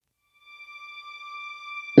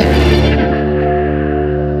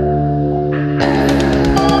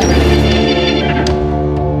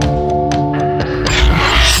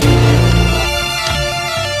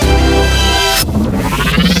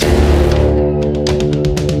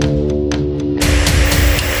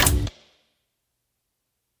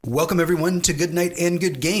Welcome everyone to Good Night and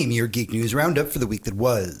Good Game, your Geek News Roundup for the week that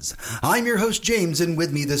was. I'm your host James, and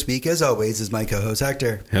with me this week, as always, is my co-host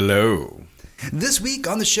Hector. Hello. This week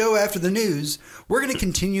on the show after the news, we're going to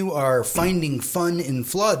continue our Finding Fun in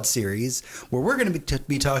Flawed series, where we're going to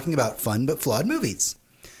be talking about fun but flawed movies.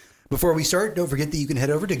 Before we start, don't forget that you can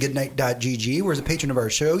head over to goodnight.gg, where as a patron of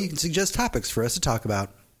our show, you can suggest topics for us to talk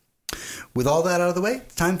about. With all that out of the way,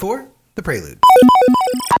 it's time for The Prelude.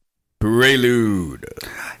 Prelude.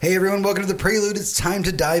 Hey everyone, welcome to The Prelude. It's time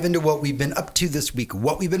to dive into what we've been up to this week,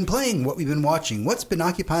 what we've been playing, what we've been watching, what's been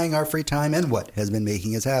occupying our free time, and what has been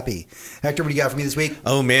making us happy. Hector, what do you got for me this week?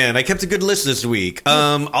 Oh man, I kept a good list this week.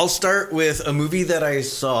 I'll start with a movie that I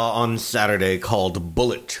saw on Saturday called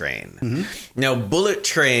Bullet Train. Mm-hmm. Now, Bullet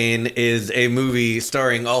Train is a movie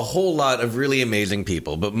starring a whole lot of really amazing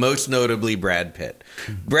people, but most notably Brad Pitt.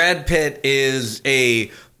 Mm-hmm. Brad Pitt is a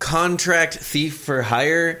contract thief for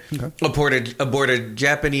hire aboard a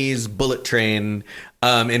Japanese bullet train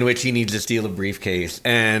in which he needs to steal a briefcase,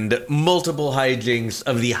 and multiple hijinks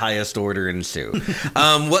of the highest order ensue.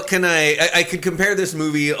 What can I could compare this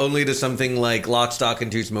movie only to something like Lock, Stock,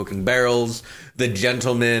 and Two Smoking Barrels, The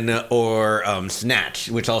Gentleman, or Snatch,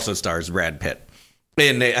 which also stars Brad Pitt.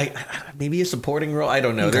 In maybe a supporting role. I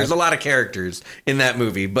don't know. Okay. There's a lot of characters in that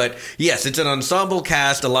movie. But yes, it's an ensemble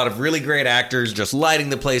cast. A lot of really great actors just lighting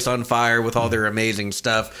the place on fire with all their amazing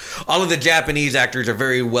stuff. All of the Japanese actors are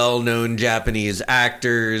very well-known Japanese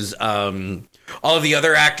actors. All of the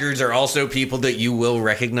other actors are also people that you will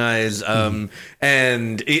recognize.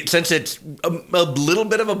 And since it's a little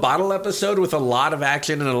bit of a bottle episode with a lot of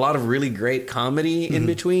action and a lot of really great comedy in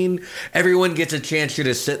between, everyone gets a chance to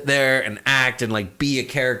just sit there and act and like be a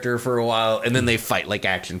character for a while, and then they fight like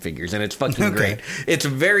action figures, and it's fucking great. It's a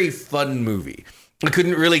very fun movie. I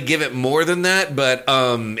couldn't really give it more than that, but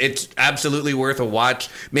it's absolutely worth a watch.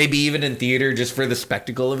 Maybe even in theater just for the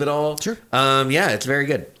spectacle of it all. Sure. Yeah, it's very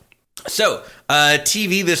good. So,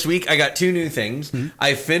 TV this week, I got two new things.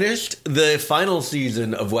 I finished the final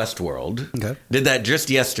season of Westworld. Okay. Did that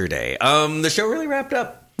just yesterday. The show really wrapped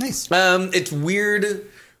up. Nice. It's weird.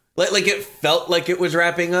 Like it felt like it was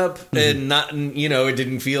wrapping up, and not, it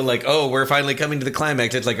didn't feel like, oh, we're finally coming to the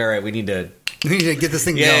climax. It's like, all right, we need to get this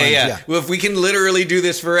thing going. Yeah. Well, if we can literally do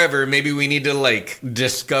this forever, maybe we need to like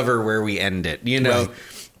discover where we end it, Right.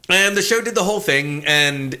 And the show did the whole thing,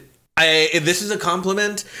 and if this is a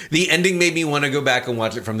compliment, the ending made me want to go back and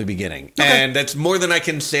watch it from the beginning. Okay. And that's more than I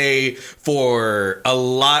can say for a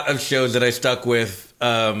lot of shows that I stuck with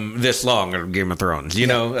this long, or Game of Thrones,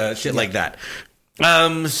 shit like that.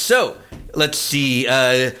 So let's see.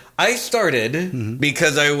 I started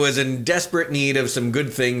because I was in desperate need of some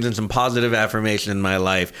good things and some positive affirmation in my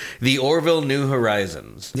life. The Orville New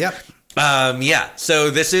Horizons. Yep.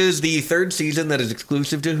 So this is the third season that is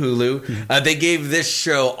exclusive to Hulu. They gave this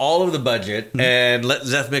show all of the budget and let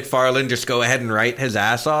Seth MacFarlane just go ahead and write his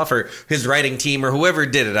ass off, or his writing team, or whoever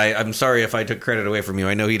did it. I'm sorry if I took credit away from you.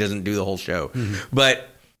 I know he doesn't do the whole show, but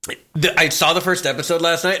I saw the first episode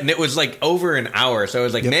last night, and it was like over an hour. So I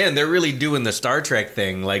was like, man, they're really doing the Star Trek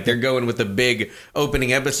thing. Like, they're going with the big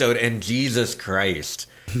opening episode, and Jesus Christ.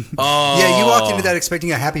 Oh. Yeah, you walked into that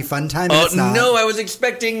expecting a happy, fun time. And it's not. No, I was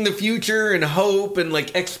expecting the future and hope and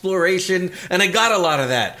like exploration, and I got a lot of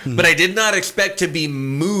that. But I did not expect to be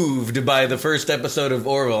moved by the first episode of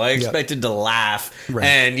Orville. I expected to laugh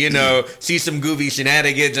and see some goofy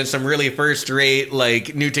shenanigans and some really first-rate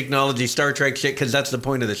like new technology Star Trek shit, because that's the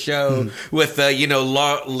point of the show with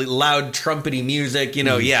loud trumpety music.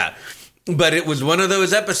 Yeah. But it was one of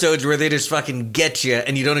those episodes where they just fucking get you,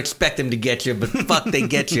 and you don't expect them to get you, but fuck, they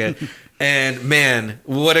get you. And man,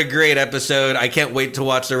 what a great episode. I can't wait to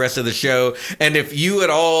watch the rest of the show. And if you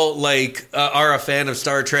at all are a fan of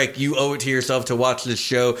Star Trek, you owe it to yourself to watch this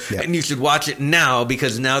show. Yep. And you should watch it now,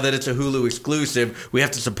 because now that it's a Hulu exclusive, we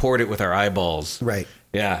have to support it with our eyeballs. Right.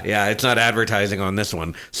 Yeah, it's not advertising on this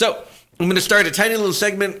one. So I'm going to start a tiny little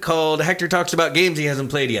segment called Hector Talks About Games He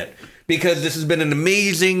Hasn't Played Yet, because this has been an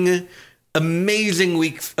amazing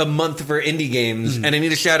week, a month for indie games, and I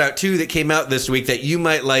need a shout out two that came out this week that you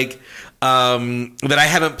might like, that I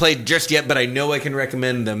haven't played just yet, but I know I can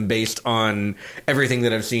recommend them based on everything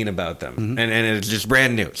that I've seen about them, and it's just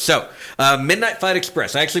brand new. So Midnight Fight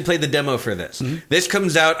Express, I actually played the demo for this. This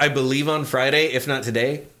comes out, I believe, on Friday, if not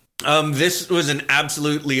today. This was an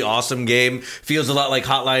absolutely awesome game. Feels a lot like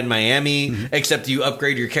Hotline Miami, except you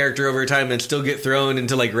upgrade your character over time and still get thrown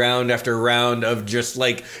into like round after round of just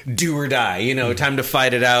like do or die, time to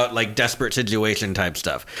fight it out, like desperate situation type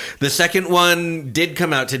stuff. The second one did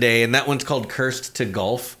come out today, and that one's called Cursed to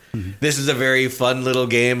Golf. This is a very fun little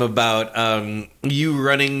game about you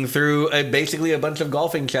running through basically a bunch of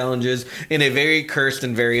golfing challenges in a very cursed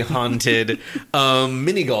and very haunted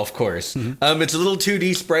mini golf course. It's a little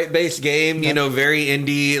 2D sprite-based game, you know, very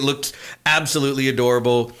indie. It looked absolutely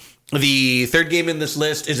adorable. The third game in this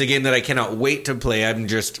list is a game that I cannot wait to play. I'm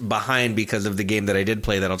just behind because of the game that I did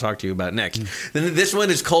play that I'll talk to you about next. Then this one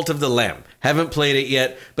is Cult of the Lamb. Haven't played it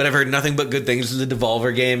yet, but I've heard nothing but good things. This is a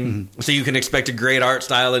Devolver game, so you can expect a great art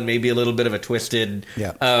style and maybe a little bit of a twisted,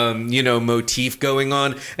 motif going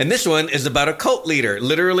on. And this one is about a cult leader,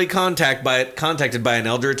 literally contacted by an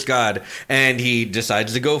eldritch god, and he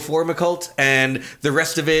decides to go form a cult. And the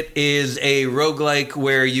rest of it is a roguelike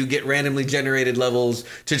where you get randomly generated levels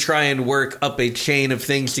to try and work up a chain of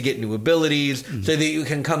things to get new abilities so that you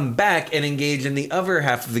can come back and engage in the other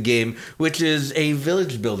half of the game, which is a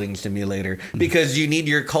village building simulator, because you need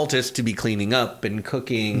your cultists to be cleaning up and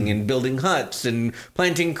cooking and building huts and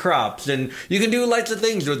planting crops, and you can do lots of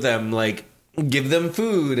things with them, like give them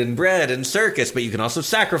food and bread and circus, but you can also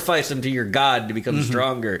sacrifice them to your god to become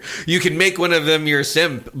stronger. You can make one of them your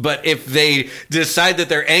simp, but if they decide that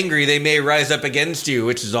they're angry, they may rise up against you,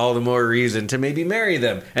 which is all the more reason to maybe marry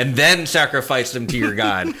them and then sacrifice them to your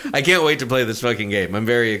god. I can't wait to play this fucking game. I'm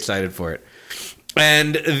very excited for it.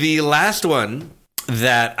 And the last one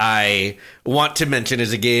that I want to mention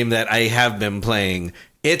is a game that I have been playing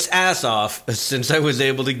its ass off since I was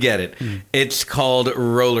able to get it. It's called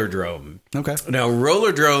Rollerdrome. Okay. Now,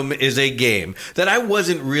 Rollerdrome is a game that I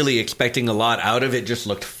wasn't really expecting a lot out of. It just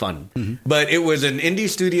looked fun. But it was an indie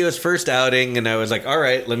studio's first outing, and I was like, all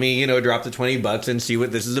right, let me, drop the $20 and see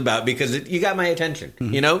what this is about, because you got my attention,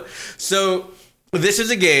 So this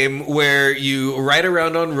is a game where you ride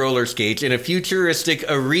around on roller skates in a futuristic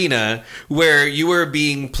arena where you are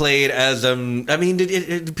being played as,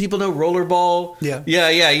 did people know Rollerball? Yeah.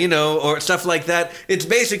 Yeah, or stuff like that. It's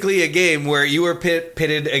basically a game where you are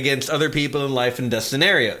pitted against other people in life and death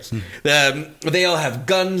scenarios. They all have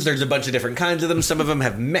guns. There's a bunch of different kinds of them. Some of them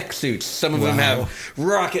have mech suits. Some of them have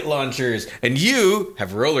rocket launchers. And you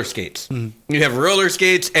have roller skates. You have roller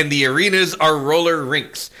skates, and the arenas are roller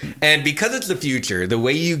rinks. And because it's the future, the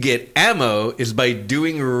way you get ammo is by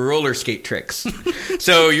doing roller skate tricks.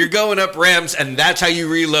 So you're going up ramps, and that's how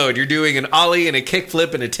you reload. You're doing an ollie and a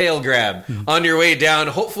kickflip and a tail grab on your way down,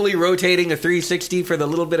 hopefully rotating a 360 for the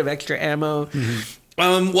little bit of extra ammo.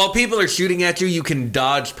 While people are shooting at you, you can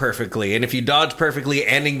dodge perfectly. And if you dodge perfectly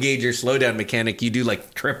and engage your slowdown mechanic, you do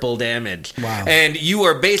like triple damage. Wow. And you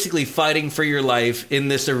are basically fighting for your life in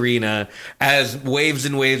this arena as waves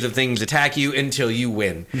and waves of things attack you until you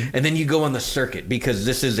win. And then you go on the circuit, because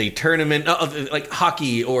this is a tournament, like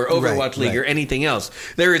hockey or Overwatch League or anything else.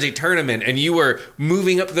 There is a tournament, and you are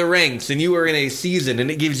moving up the ranks, and you are in a season, and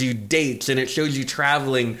it gives you dates, and it shows you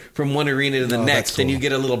traveling from one arena to the next, and you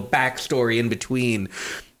get a little backstory in between.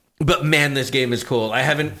 But man, this game is cool. I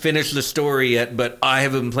haven't finished the story yet, but I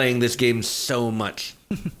have been playing this game so much.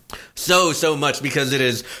 so much, because it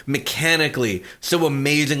is mechanically so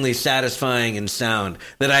amazingly satisfying in sound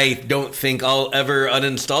that I don't think I'll ever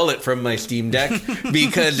uninstall it from my Steam Deck,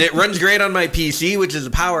 because it runs great on my PC, which is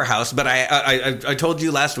a powerhouse. But I told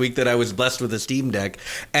you last week that I was blessed with a Steam Deck,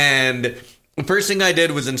 and the first thing I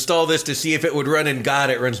did was install this to see if it would run, and God,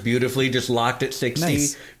 it runs beautifully, just locked at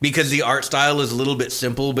 60, because the art style is a little bit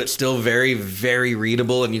simple, but still very, very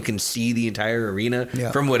readable, and you can see the entire arena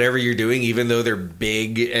from whatever you're doing, even though they're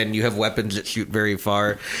big and you have weapons that shoot very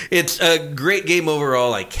far. It's a great game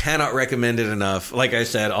overall. I cannot recommend it enough. Like I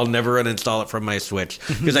said, I'll never uninstall it from my Switch,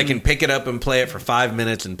 because I can pick it up and play it for 5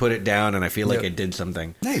 minutes and put it down, and I feel like I did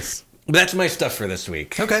something. Nice. That's my stuff for this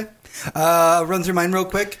week. Okay. Run through mine real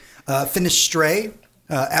quick. Finished Stray.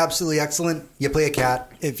 Absolutely excellent. You play a cat.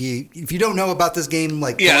 If you don't know about this game,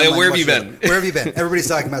 where have you been? Where have you been? Everybody's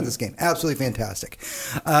talking about this game. Absolutely fantastic.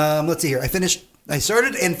 Let's see here. I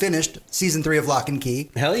started and finished season 3 of Lock and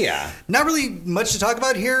Key. Hell yeah. Not really much to talk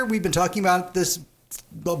about here. We've been talking about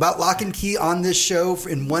Lock and Key on this show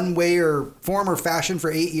in one way or form or fashion for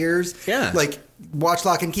 8 years. Yeah. Watch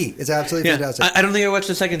Lock and Key. It's absolutely fantastic. I don't think I watched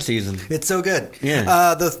the second season. It's so good.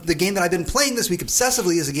 Yeah. The game that I've been playing this week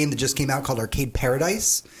obsessively is a game that just came out called Arcade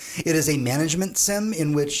Paradise. It is a management sim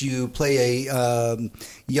in which you play a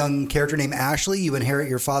young character named Ashley. You inherit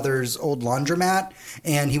your father's old laundromat,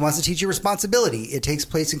 and he wants to teach you responsibility. It takes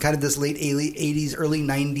place in kind of this late 80s, early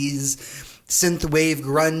 90s synthwave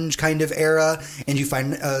grunge kind of era, and you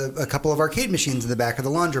find a couple of arcade machines in the back of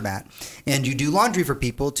the laundromat, and you do laundry for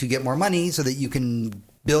people to get more money so that you can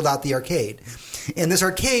build out the arcade. In this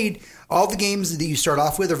arcade, all the games that you start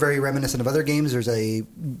off with are very reminiscent of other games. There's a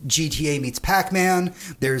GTA meets Pac-Man.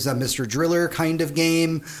 There's a Mr. Driller kind of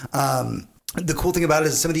game. the cool thing about it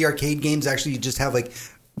is some of the arcade games actually just have like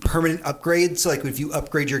permanent upgrades. So like if you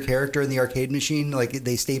upgrade your character in the arcade machine, like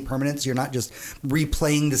they stay permanent. So you're not just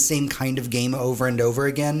replaying the same kind of game over and over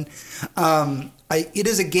again. It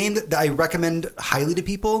is a game that I recommend highly to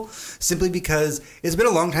people simply because it's been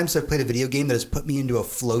a long time since I've played a video game that has put me into a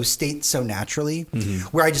flow state so naturally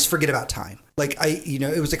where I just forget about time. Like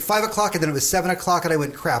it was like 5 o'clock and then it was 7 o'clock and I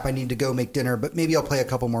went, crap, I need to go make dinner, but maybe I'll play a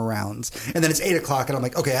couple more rounds. And then it's 8 o'clock and I'm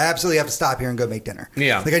like, okay, I absolutely have to stop here and go make dinner.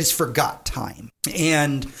 Yeah. Like I just forgot time.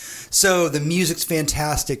 And so the music's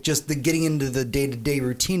fantastic, just the getting into the day-to-day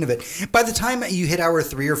routine of it. By the time you hit hour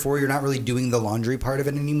 3 or 4, you're not really doing the laundry part of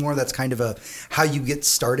it anymore. That's kind of how you get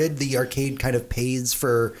started. The arcade kind of pays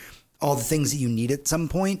for all the things that you need at some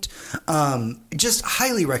point. Just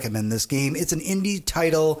highly recommend this game. It's an indie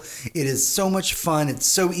title. It is so much fun. It's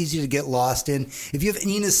so easy to get lost in. If you have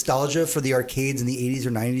any nostalgia for the arcades in the 80s or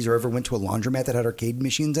 90s or ever went to a laundromat that had arcade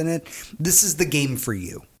machines in it, this is the game for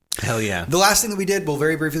you. Hell yeah. The last thing that we did, we'll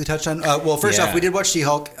very briefly touch on. First off, we did watch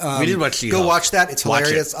She-Hulk. We did watch She-Hulk. Go watch that. It's Watch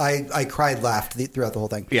hilarious. I cried, laughed throughout the whole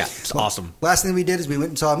thing. Yeah, it's awesome. Last thing we did is we went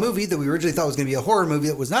and saw a movie that we originally thought was going to be a horror movie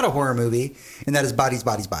that was not a horror movie, and that is Bodies,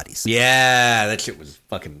 Bodies, Bodies. Yeah, that shit was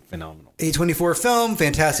fucking phenomenal. A24 film,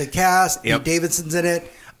 fantastic cast. Yep. Pete Davidson's in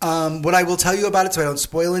it. What I will tell you about it, so I don't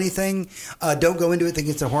spoil anything, don't go into it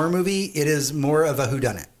thinking it's a horror movie. It is more of a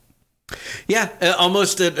whodunit. Yeah,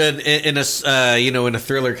 almost in a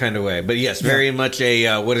thriller kind of way, but yes, very much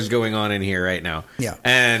a what is going on in here right now. Yeah,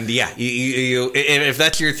 and yeah, you if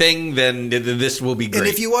that's your thing, then this will be great. And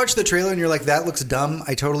if you watch the trailer and you're like, that looks dumb,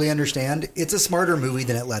 I totally understand. It's a smarter movie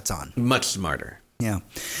than it lets on. Much smarter. Yeah.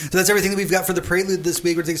 So that's everything that we've got for the Prelude this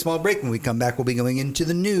week. We're going to take a small break. When we come back, we'll be going into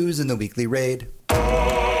the news and the Weekly Raid.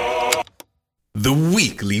 The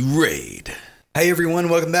Weekly Raid. Hey everyone,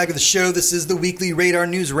 welcome back to the show. This is the Weekly Radar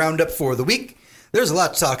News Roundup for the week. There's a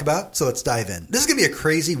lot to talk about, so let's dive in. This is going to be a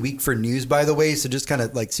crazy week for news, by the way, so just kind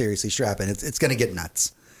of like seriously strap in. It's going to get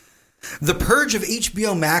nuts. The purge of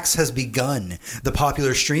HBO Max has begun. The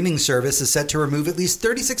popular streaming service is set to remove at least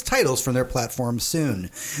 36 titles from their platform soon.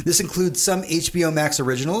 This includes some HBO Max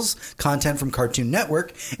originals, content from Cartoon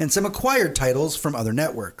Network, and some acquired titles from other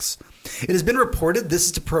networks. It has been reported this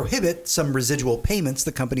is to prohibit some residual payments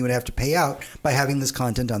the company would have to pay out by having this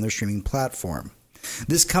content on their streaming platform.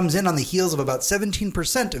 This comes in on the heels of about 17%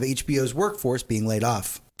 of HBO's workforce being laid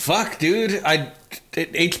off. Fuck, dude.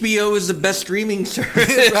 HBO is the best streaming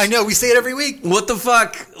service. I know, we say it every week. What the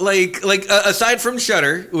fuck? Like aside from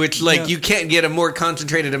Shudder, which you can't get a more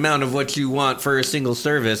concentrated amount of what you want for a single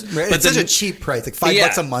service. Right. But it's such a cheap price, like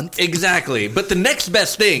 $5 a month. Exactly. But the next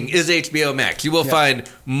best thing is HBO Max. You will find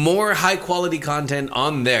more high quality content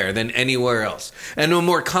on there than anywhere else, and a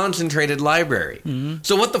more concentrated library. Mm-hmm.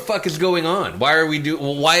 So what the fuck is going on?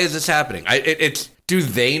 Why is this happening? Do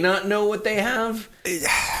they not know what they have?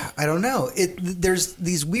 I don't know. There's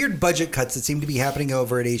these weird budget cuts that seem to be happening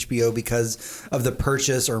over at HBO because of the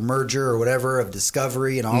purchase or merger or whatever of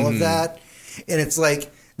Discovery and all of that. And it's like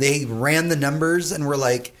they ran the numbers and were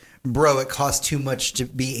like, bro, it costs too much to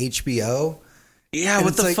be HBO. Yeah, and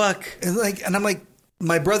what the fuck? And I'm like,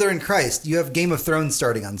 my brother in Christ, you have Game of Thrones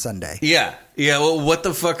starting on Sunday. Yeah. Well, what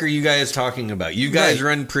the fuck are you guys talking about? You guys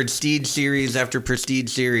run prestige series after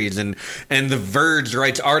prestige series, and The Verge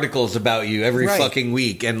writes articles about you every fucking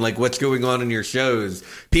week, and like what's going on in your shows.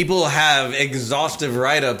 People have exhaustive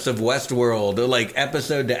write-ups of Westworld, like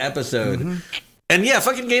episode to episode. Mm-hmm. And yeah,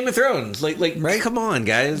 fucking Game of Thrones. Like, come on,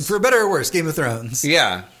 guys. For better or worse, Game of Thrones.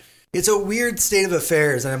 Yeah. It's a weird state of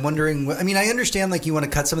affairs, and I'm wondering, I mean, I understand like you want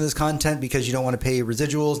to cut some of this content because you don't want to pay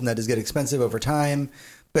residuals, and that does get expensive over time.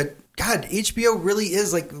 But God, HBO really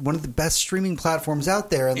is like one of the best streaming platforms out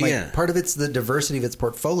there, and like part of it's the diversity of its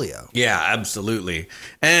portfolio. Yeah, absolutely.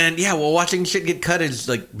 And yeah, well, watching shit get cut is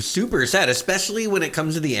like super sad, especially when it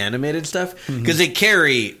comes to the animated stuff, because they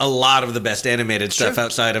carry a lot of the best animated stuff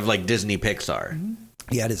outside of like Disney Pixar. Mm-hmm.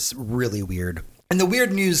 Yeah, it is really weird. And the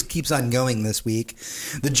weird news keeps on going this week.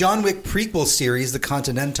 The John Wick prequel series, The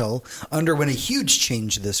Continental, underwent a huge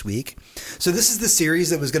change this week. So this is the series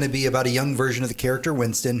that was going to be about a young version of the character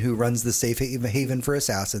Winston who runs the safe haven for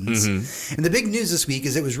assassins. Mm-hmm. And the big news this week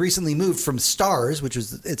is it was recently moved from Starz, which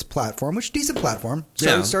was its platform, which is a decent platform.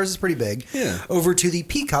 Starz is pretty big. Yeah. Over to the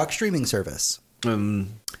Peacock streaming service.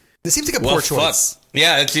 This seems like a poor choice. Fuck.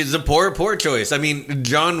 Yeah, it's a poor choice. I mean,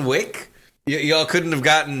 John Wick, y'all couldn't have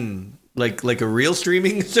gotten... Like a real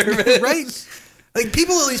streaming service, right? Like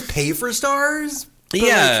people at least pay for Starz.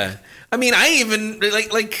 Yeah, I mean, I even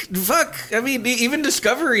like fuck. I mean, even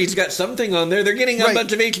Discovery's got something on there. They're getting a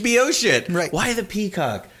bunch of HBO shit. Right? Why the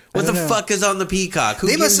Peacock? What the fuck is on the Peacock? Who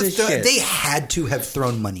they gives must have. shit? They had to have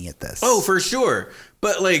thrown money at this. Oh, for sure.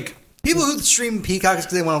 But like, People who stream Peacock is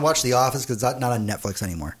because they want to watch The Office because it's not on Netflix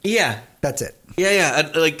anymore. Yeah. That's it. Yeah.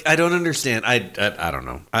 I don't understand. I don't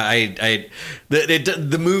know.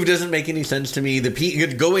 The move doesn't make any sense to me.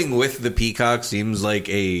 Going with the Peacock seems like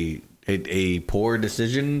a poor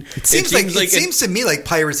decision. It seems to me like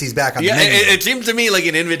piracy's back on the menu. It seems to me like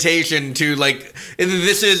an invitation to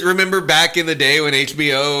remember back in the day when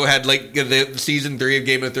HBO had like the season 3 of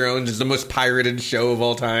Game of Thrones is the most pirated show of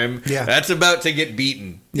all time. Yeah. That's about to get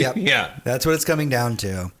beaten. Yep. Yeah. That's what it's coming down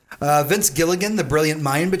to. Vince Gilligan, the brilliant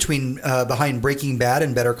mind behind Breaking Bad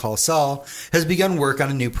and Better Call Saul, has begun work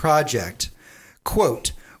on a new project.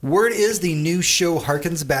 Quote, word is the new show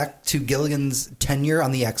harkens back to Gilligan's tenure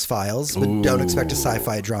on The X-Files, but don't expect a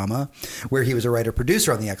sci-fi drama, where he was a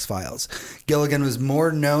writer-producer on The X-Files. Gilligan was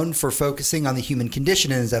more known for focusing on the human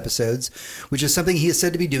condition in his episodes, which is something he is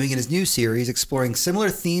said to be doing in his new series, exploring similar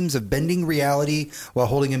themes of bending reality while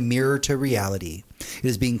holding a mirror to reality. It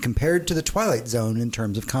is being compared to The Twilight Zone in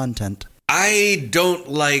terms of content. I don't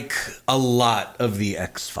like a lot of the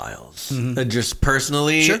X-Files. Just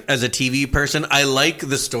personally, Sure. as a TV person, I like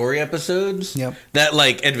the story episodes that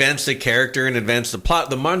like advance the character and advance the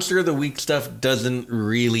plot. The Monster of the Week stuff doesn't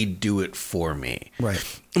really do it for me. Right.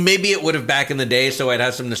 Maybe it would have back in the day, so I'd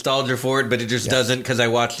have some nostalgia for it, but it just doesn't because I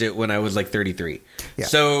watched it when I was like 33. Yeah.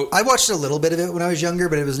 So I watched a little bit of it when I was younger,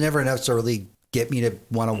 but it was never enough to really get me to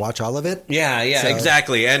want to watch all of it. Yeah, So-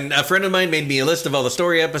 exactly. And a friend of mine made me a list of all the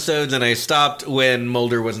story episodes, and I stopped when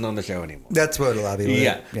Mulder wasn't on the show anymore. That's what a lot of people do.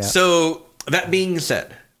 Yeah. So that being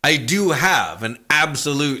said, I do have an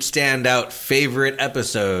absolute standout favorite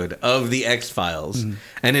episode of The X-Files,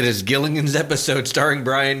 and it is Gilligan's episode starring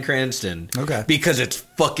Bryan Cranston. Okay. Because it's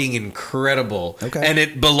fucking incredible. Okay. And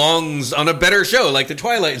it belongs on a better show like The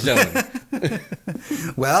Twilight Zone.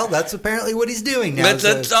 Well, that's apparently what he's doing now.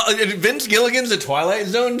 That's Vince Gilligan's The Twilight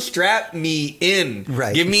Zone. Strap me in.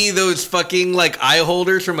 Right. Give me those fucking like eye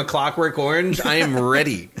holders from A Clockwork Orange. I am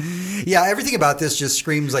ready. Yeah, everything about this just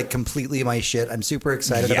screams like completely my shit. I'm super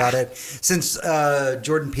excited about it. Since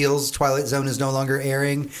Jordan Peele's Twilight Zone is no longer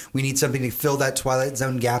airing, we need something to fill that Twilight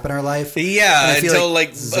Zone gap in our life. Yeah, And I feel until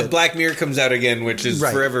like like Black Mirror comes out again, which is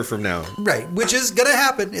Right. forever from now. Right, which is going to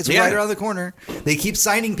happen. It's Yeah. right around the corner. They keep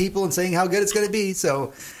signing people and saying how good it's going to be.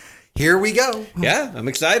 So here we go. Yeah, I'm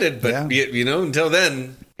excited, but Yeah. until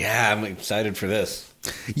then, I'm excited for this.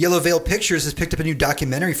 Yellow Veil Pictures has picked up a new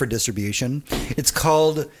documentary for distribution. It's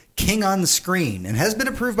called King on Screen and has been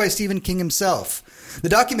approved by Stephen King himself. The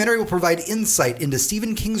documentary will provide insight into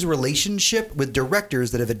Stephen King's relationship with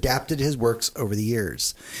directors that have adapted his works over the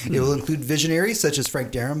years. It will include visionaries such as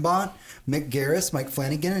Frank Darabont, Mick Garris, Mike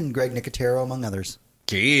Flanagan, and Greg Nicotero, among others.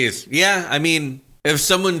 Jeez. Yeah, I mean, if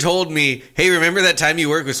someone told me, hey, remember that time you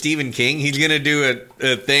worked with Stephen King? He's going to do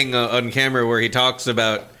a thing on camera where he talks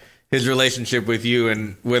about his relationship with you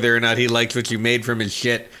and whether or not he likes what you made from his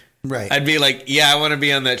shit. Right. I'd be like, yeah, I want to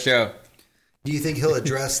be on that show. Do you think he'll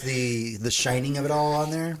address the shining of it all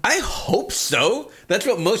on there? I hope so. That's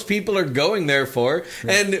what most people are going there for.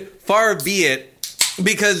 Right. And far be it,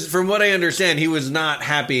 because from what I understand, he was not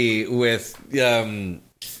happy with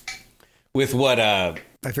what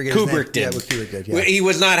I forget his name. Kubrick did. Yeah, what Kubrick did. Yeah. He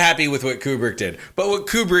was not happy with what Kubrick did. But what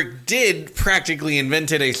Kubrick did practically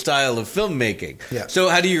invented a style of filmmaking. Yeah. So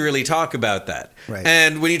how do you really talk about that? Right.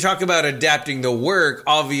 And when you talk about adapting the work,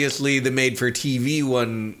 obviously the made-for-TV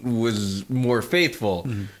one was more faithful.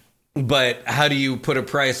 Mm-hmm. But how do you put a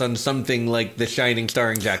price on something like The Shining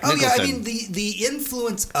starring Jack Nicholson? Oh, yeah. I mean, the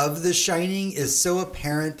influence of The Shining is so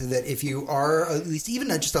apparent that if you are at least even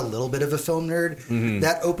just a little bit of a film nerd,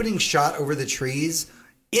 that opening shot over the trees,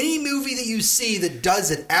 any movie that you see that does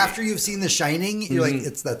it after you've seen The Shining, you're like,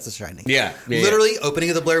 that's The Shining. Yeah. Literally, opening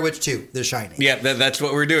of The Blair Witch 2, The Shining. Yeah, that's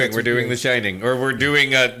what we're doing. We're doing The Shining. Or we're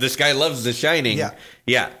doing This Guy Loves The Shining. Yeah.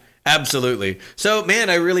 Yeah. Absolutely. So,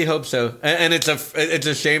 man, I really hope so. And it's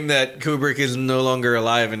a shame that Kubrick is no longer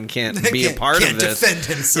alive and can't be a part of this. Can't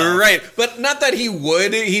defend himself. Right. But not that he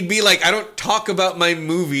would. He'd be like, I don't talk about my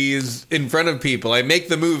movies in front of people. I make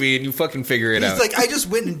the movie and you fucking figure it out. He's like, I just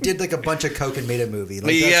went and did like a bunch of coke and made a movie.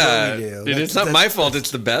 Like, that's yeah. what we do. It's not my fault.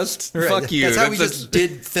 It's the best. Right. Fuck you. That's how we just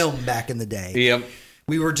did film back in the day. Yep.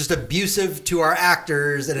 We were just abusive to our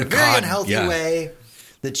actors in a very unhealthy way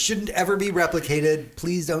that shouldn't ever be replicated.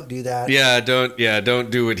 Please don't do that.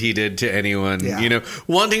 Don't do what he did to anyone. Yeah. You know,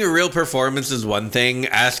 wanting a real performance is one thing.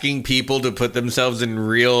 Asking people to put themselves in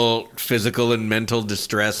real physical and mental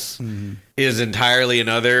distress is entirely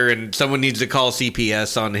another. And someone needs to call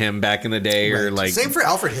CPS on him back in the day, or like same for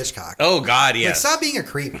Alfred Hitchcock. Oh God, yes. Like, stop being a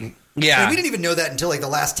creep. Yeah. And we didn't even know that until like the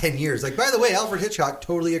last 10 years. Like, by the way, Alfred Hitchcock,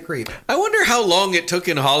 totally a creep. I wonder how long it took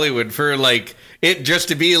in Hollywood for like it just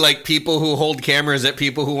to be like people who hold cameras at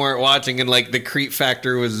people who aren't watching, and like the creep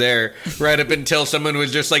factor was there right up until someone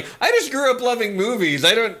was just like, I just grew up loving movies.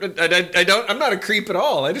 I'm not a creep at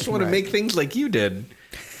all. I just want to make things like you did.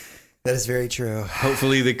 That is very true.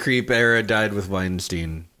 Hopefully the creep era died with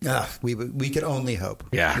Weinstein. We could only hope.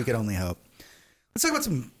 Yeah. We could only hope. Let's talk about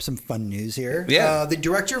some fun news here. Yeah. The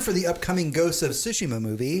director for the upcoming Ghost of Tsushima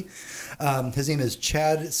movie, his name is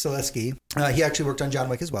Chad Stahelski. He actually worked on John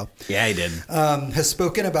Wick as well. Yeah, he did. Has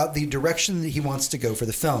spoken about the direction that he wants to go for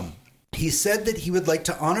the film. He said that he would like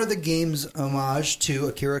to honor the game's homage to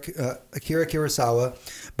Akira Kurosawa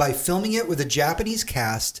by filming it with a Japanese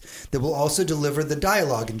cast that will also deliver the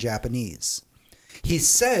dialogue in Japanese. He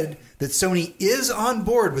said that Sony is on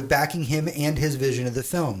board with backing him and his vision of the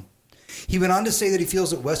film. He went on to say that he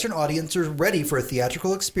feels that Western audiences are ready for a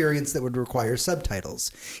theatrical experience that would require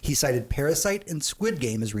subtitles. He cited Parasite and Squid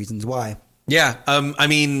Game as reasons why. Yeah, I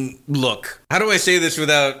mean, look, how do I say this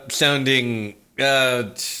without sounding...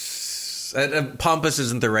 pompous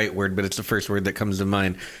isn't the right word, but it's the first word that comes to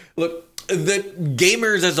mind. Look, the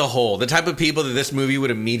gamers as a whole, the type of people that this movie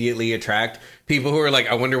would immediately attract, people who are like,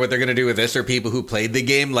 I wonder what they're going to do with this, or people who played the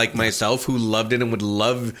game like myself, who loved it and would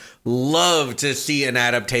love to see an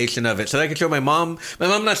adaptation of it. So that I could show my mom. My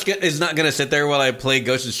mom is not going to sit there while I play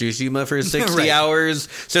Ghost of Tsushima for 60 hours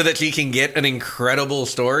so that she can get an incredible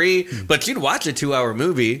story, but she'd watch a 2-hour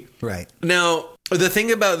movie. Right. Now, the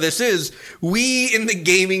thing about this is, we in the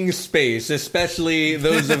gaming space, especially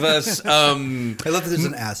those of us... I love that there's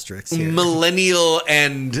an asterisk here. Millennial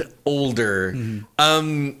and older.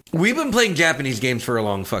 We've been playing Japanese games for a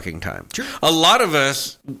long fucking time. Sure. A lot of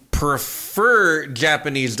us prefer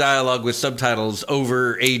Japanese dialogue with subtitles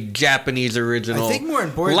over a Japanese original I think more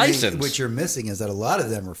importantly, license. what you're missing is that a lot of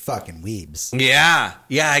them are fucking weebs.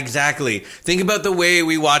 Yeah, exactly. Think about the way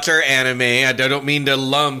we watch our anime. I don't mean to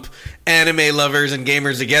lump anime lovers and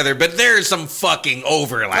gamers together, but there's some fucking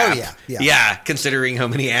overlap. Oh, yeah. Considering how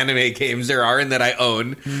many anime games there are and that I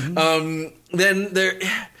own. Then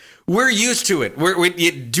we're used to it.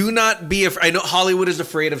 You do not be afraid. I know Hollywood is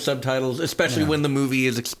afraid of subtitles, especially when the movie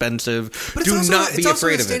is expensive. But do not be it's also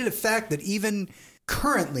afraid a of stated it. fact that even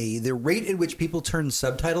currently, the rate at which people turn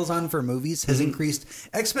subtitles on for movies has increased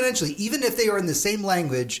exponentially, even if they are in the same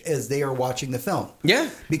language as they are watching the film. Yeah.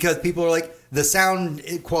 Because people are like, the sound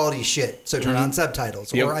quality shit, so turn on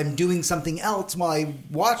subtitles. Yep. Or I'm doing something else while I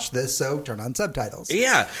watch this, so turn on subtitles.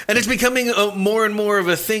 Yeah, and it's becoming more and more of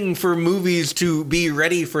a thing for movies to be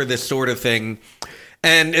ready for this sort of thing.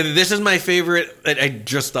 And this is my favorite. I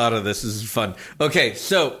just thought of this. This is fun. Okay,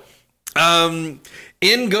 so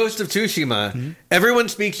in Ghost of Tsushima, everyone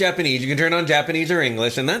speaks Japanese. You can turn on Japanese or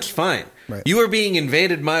English, and that's fine. Right. You are being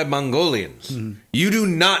invaded by Mongolians. You do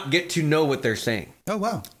not get to know what they're saying. Oh,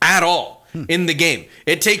 wow. At all. In the game,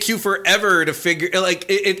 it takes you forever to figure. Like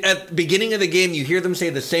at the beginning of the game, you hear them say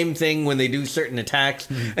the same thing when they do certain attacks,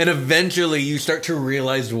 and eventually you start to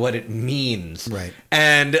realize what it means. Right,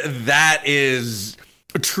 and that is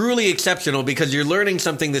truly exceptional because you're learning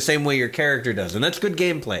something the same way your character does, and that's good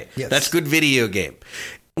gameplay. Yes. That's good video game.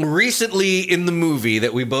 Recently in the movie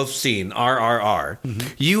that we both seen, RRR,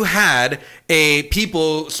 you had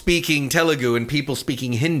people speaking Telugu and people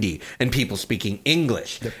speaking Hindi and people speaking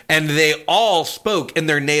English. Yep. And they all spoke in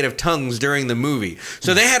their native tongues during the movie.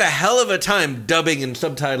 So they had a hell of a time dubbing and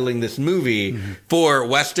subtitling this movie for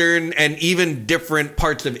Western and even different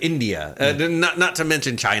parts of India. Not to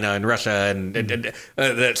mention China and Russia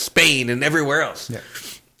and Spain and everywhere else. Yeah.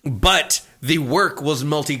 But the work was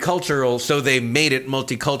multicultural, so they made it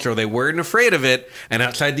multicultural. They weren't afraid of it. And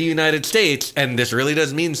outside the United States, and this really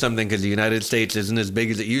does mean something because the United States isn't as big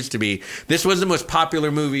as it used to be, this was the most popular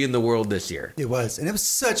movie in the world this year. It was. And it was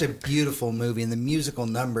such a beautiful movie, and the musical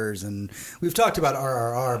numbers. And we've talked about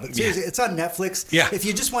RRR, but seriously, it's on Netflix. Yeah. If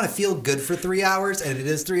you just want to feel good for 3 hours, and it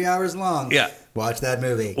is 3 hours long. Yeah. Watch that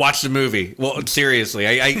movie. Watch the movie. Well, seriously,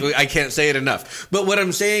 I can't say it enough. But what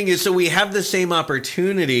I'm saying is, so we have the same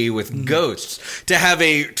opportunity with Ghosts to have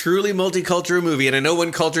a truly multicultural movie. And I know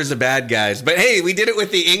one culture is the bad guys, but hey, we did it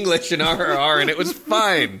with the English and RRR, and it was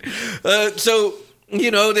fine. So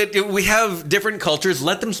you know that we have different cultures.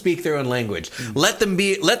 Let them speak their own language. Let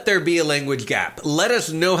there be a language gap. Let us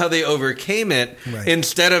know how they overcame it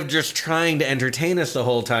instead of just trying to entertain us the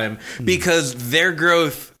whole time because their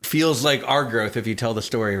growth feels like our growth if you tell the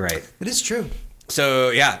story right. It is true. So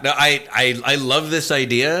yeah, no, I love this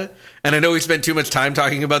idea, and I know we spent too much time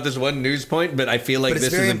talking about this one news point, but I feel like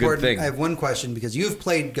this is a good thing. I have one question because you've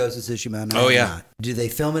played Ghost of Tsushima. And Oh, I have yeah. not. Do they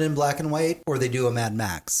film it in black and white, or they do a Mad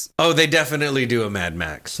Max? Oh, they definitely do a Mad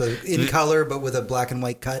Max. So in color, but with a black and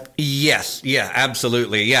white cut. Yes, yeah,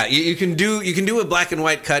 absolutely. Yeah, you can do a black and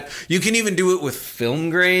white cut. You can even do it with film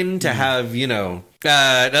grain to have,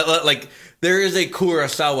 like there is a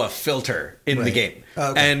Kurosawa filter in the Right. game.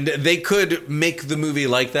 Oh, okay. And they could make the movie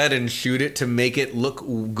like that and shoot it to make it look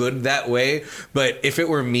good that way. But if it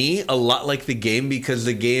were me, a lot like the game, because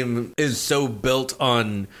the game is so built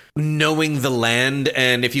on knowing the land,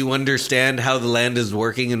 and if you understand how the land is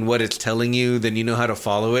working and what it's telling you, then you know how to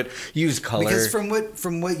follow it. Use color. Because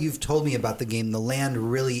from what you've told me about the game, the land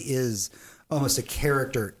really is almost a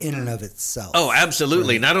character in and of itself. Oh,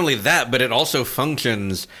 absolutely. Not only that, but it also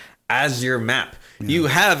functions as your map. You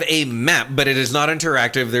have a map, but it is not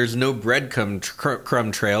interactive. There's no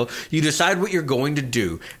breadcrumb trail. You decide what you're going to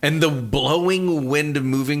do, and the blowing wind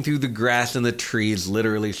moving through the grass and the trees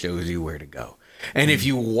literally shows you where to go. And if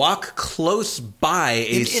you walk close by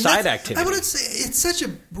a side activity... I would say it's such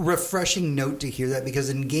a refreshing note to hear that,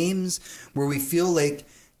 because in games where we feel like,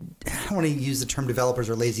 I don't want to use the term developers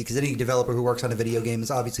are lazy, because any developer who works on a video game is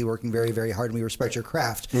obviously working very, very hard, and we respect your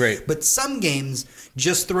craft. Right. But some games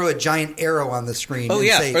just throw a giant arrow on the screen. Oh, and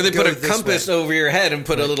yeah. say, Or they put "Go a this compass way." over your head and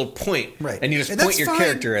put a little point. Right. And you just And point that's your fine.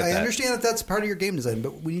 character at that. I understand that that's part of your game design.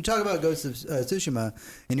 But when you talk about Ghost of Tsushima,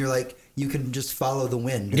 and you're like, you can just follow the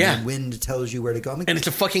wind. And Yeah. the wind tells you where to go. I'm like, And it's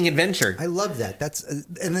a fucking adventure. I love that. That's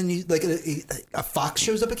and then you like a fox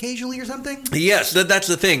shows up occasionally or something. Yes, that's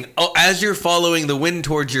the thing. Oh, as you're following the wind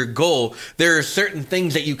towards your goal, there are certain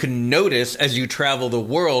things that you can notice as you travel the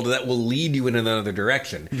world that will lead you in another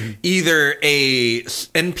direction. Mm-hmm. Either a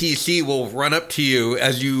NPC will run up to you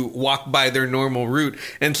as you walk by their normal route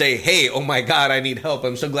and say, "Hey, oh my God, I need help.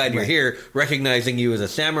 I'm so glad you're Right. here," recognizing you as a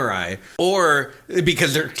samurai, or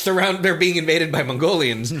because they're being invaded by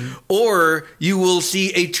Mongolians, or you will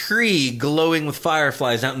see a tree glowing with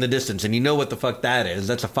fireflies out in the distance, and you know what the fuck that is.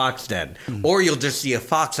 That's a fox den. Or you'll just see a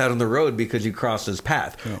fox out on the road because you crossed his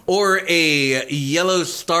path. Or a yellow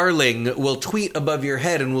starling will tweet above your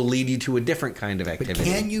head and will lead you to a different kind of But activity.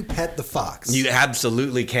 can you pet the fox? You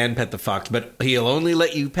absolutely can pet the fox, but he'll only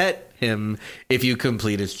let you pet him if you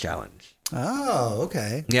complete his challenge. Oh,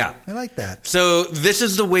 okay. Yeah. I like that. So this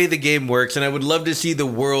is the way the game works, and I would love to see the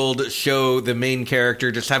world show the main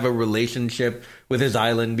character just have a relationship with his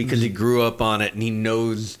island because he grew up on it and he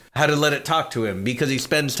knows how to let it talk to him because he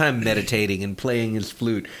spends time meditating and playing his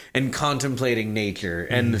flute and contemplating nature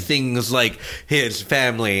and things like his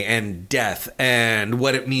family and death and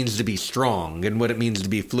what it means to be strong and what it means to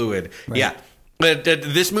be fluid. Right. Yeah. But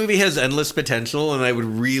this movie has endless potential, and I would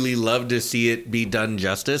really love to see it be done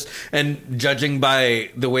justice. And judging by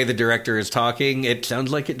the way the director is talking, it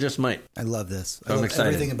sounds like it just might. I love this. I'm love excited.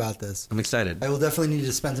 everything about this. I'm excited. I will definitely need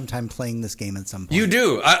to spend some time playing this game at some point. You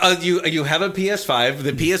do. You have a PS5.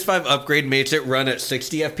 The PS5 upgrade makes it run at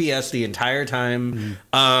 60 FPS the entire time,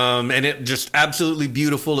 and it just absolutely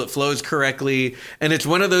beautiful. It flows correctly, and it's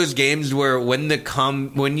one of those games where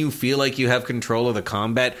when you feel like you have control of the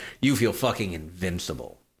combat, you feel fucking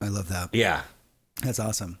invincible. I love that. Yeah. That's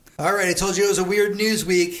awesome. All right, I told you it was a weird news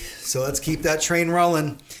week, so let's keep that train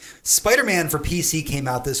rolling. Spider-Man for PC came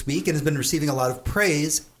out this week and has been receiving a lot of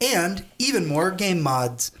praise and even more game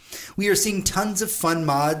mods. We are seeing tons of fun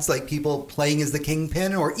mods like people playing as the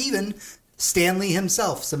Kingpin or even Stan Lee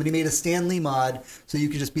himself. Somebody made a Stan Lee mod so you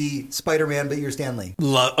could just be Spider-Man but you're Stan Lee.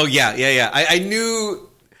 Oh yeah. I knew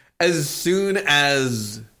as soon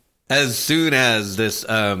as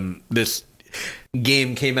this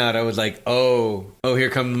game came out, I was like, oh, here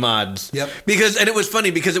come the mods. Yep. And it was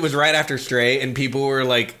funny because it was right after Stray, and people were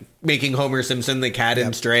like making Homer Simpson the cat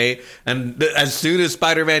in Stray, and as soon as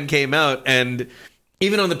Spider-Man came out, and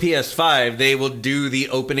even on the PS5, they will do the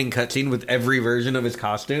opening cutscene with every version of his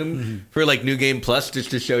costume for like New Game Plus,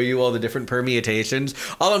 just to show you all the different permutations.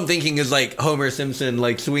 All I'm thinking is like Homer Simpson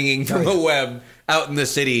like swinging from a web out in the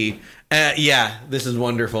city. Yeah, this is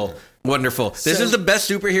wonderful. Wonderful. This is the best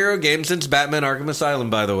superhero game since Batman Arkham Asylum,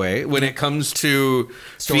 by the way, when it comes to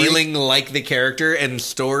feeling like the character and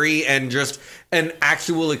story and just an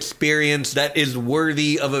actual experience that is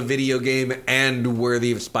worthy of a video game and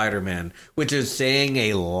worthy of Spider-Man, which is saying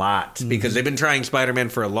a lot because they've been trying Spider-Man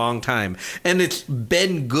for a long time, and it's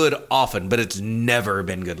been good often, but it's never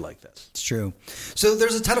been good like this. It's true. So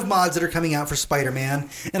there's a ton of mods that are coming out for Spider-Man,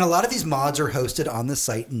 and a lot of these mods are hosted on the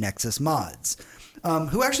site Nexus Mods,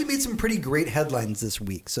 who actually made some pretty great headlines this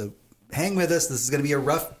week. So hang with us. This is going to be a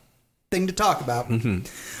rough thing to talk about.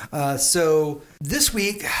 So this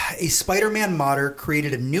week, a Spider-Man modder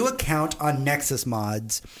created a new account on Nexus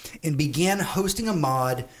Mods and began hosting a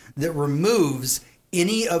mod that removes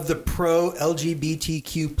any of the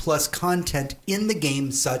pro-LGBTQ plus content in the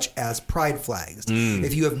game, such as pride flags.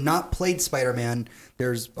 If you have not played Spider-Man,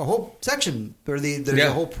 there's a whole section where there's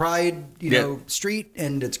a whole pride, street,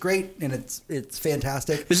 and it's great, and it's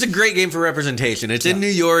fantastic. This is a great game for representation. It's in New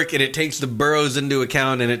York, and it takes the boroughs into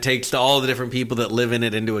account, and it takes all the different people that live in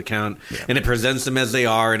it into account, and it presents them as they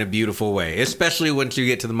are in a beautiful way, especially once you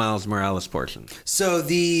get to the Miles Morales portion. So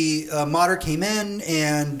the modder came in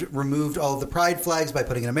and removed all of the pride flags by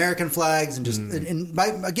putting in American flags, and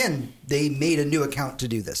again, they made a new account to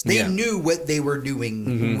do this. They knew what they were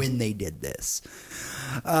doing when they did this.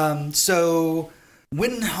 So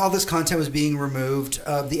when all this content was being removed,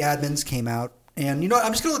 the admins came out, and you know what?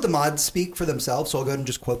 I'm just going to let the mods speak for themselves, so I'll go ahead and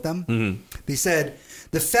just quote them. They said,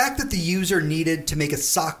 "The fact that the user needed to make a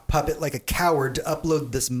sock puppet like a coward to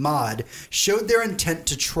upload this mod showed their intent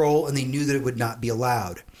to troll, and they knew that it would not be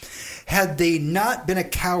allowed. Had they not been a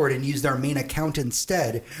coward and used our main account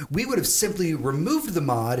instead, we would have simply removed the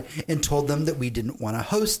mod and told them that we didn't want to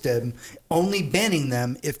host them, only banning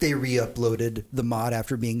them if they re-uploaded the mod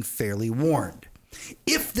after being fairly warned.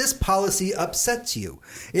 If this policy upsets you,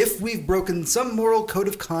 if we've broken some moral code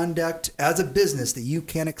of conduct as a business that you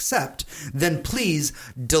can't accept, then please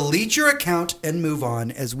delete your account and move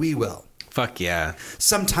on as we will." Fuck yeah.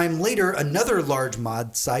 Sometime later, another large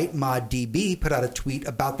mod site, ModDB, put out a tweet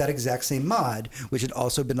about that exact same mod, which had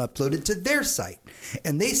also been uploaded to their site.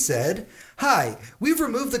 And they said, "Hi, we've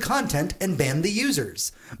removed the content and banned the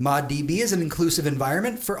users. ModDB is an inclusive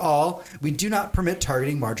environment for all. We do not permit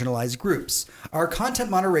targeting marginalized groups. Our content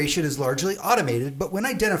moderation is largely automated, but when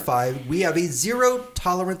identified, we have a zero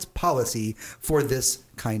tolerance policy for this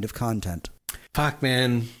kind of content." Fuck,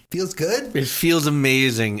 man. Feels good? It feels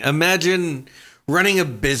amazing. Imagine running a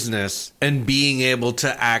business and being able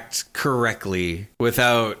to act correctly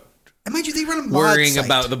without And mind you, they run a mod worrying site.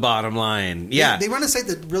 about the bottom line. Yeah. They run a site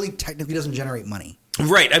that really technically doesn't generate money.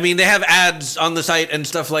 Right. I mean, they have ads on the site and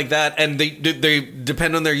stuff like that, and they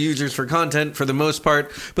depend on their users for content for the most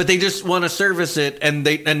part, but they just want to service it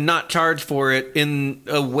and not charge for it in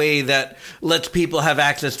a way that lets people have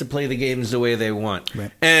access to play the games the way they want.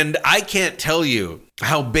 Right. And I can't tell you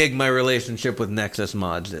how big my relationship with Nexus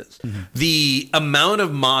Mods is. The amount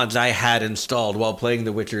of mods I had installed while playing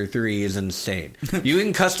The Witcher 3 is insane. You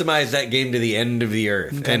can customize that game to the end of the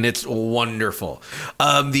earth, and it's wonderful.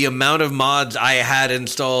 The amount of mods I had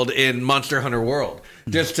installed in Monster Hunter World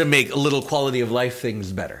just to make little quality of life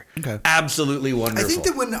things better. Okay. Absolutely wonderful. I think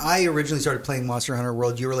that when I originally started playing Monster Hunter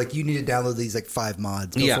World, you were like, you need to download these like 5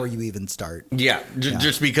 mods before you even start. Yeah,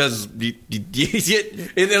 just because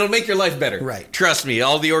it'll make your life better. Right. Trust me,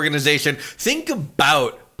 all the organization. Think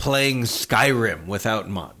about playing Skyrim without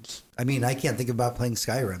mods. I mean, I can't think about playing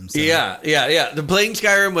Skyrim. So. Yeah. The playing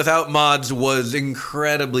Skyrim without mods was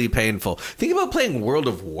incredibly painful. Think about playing World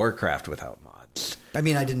of Warcraft without mods. I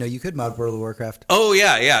mean, I didn't know you could mod World of Warcraft. Oh,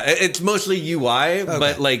 yeah. It's mostly UI,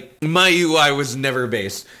 but like my UI was never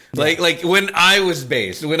base. Like when I was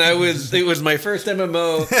based, it was my first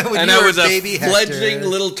MMO, and I was a fledgling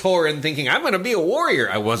little Tauren thinking, I'm going to be a warrior.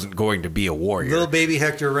 I wasn't going to be a warrior. Little baby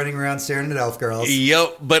Hector running around staring at elf girls.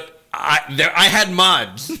 Yep, but I had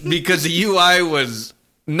mods because the UI was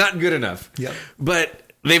not good enough. Yep. But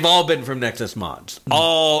they've all been from Nexus Mods,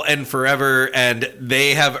 all and forever, and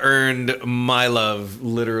they have earned my love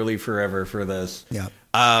literally forever for this. Yeah.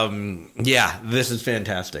 This is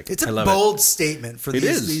fantastic. It's a bold statement for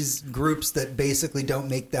these groups that basically don't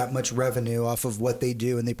make that much revenue off of what they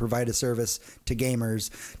do, and they provide a service to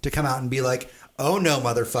gamers to come out and be like, oh no,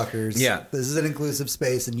 motherfuckers. Yeah. This is an inclusive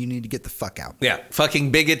space, and you need to get the fuck out. Yeah.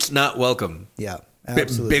 Fucking bigots not welcome. Yeah.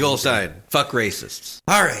 Absolutely. Big old sign. Fuck racists.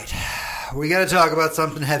 All right. We got to talk about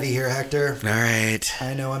something heavy here, Hector. All right.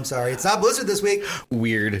 I know, I'm sorry. It's not Blizzard this week.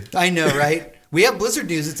 Weird. I know, right? We have Blizzard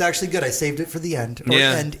news. It's actually good. I saved it for the end. Or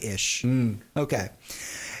end-ish. Okay.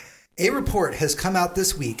 A report has come out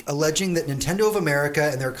this week alleging that Nintendo of America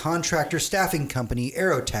and their contractor staffing company,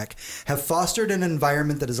 Aerotech, have fostered an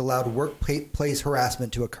environment that has allowed workplace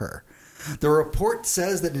harassment to occur. The report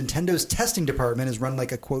says that Nintendo's testing department is run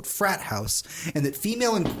like a, quote, frat house, and that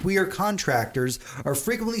female and queer contractors are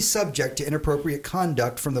frequently subject to inappropriate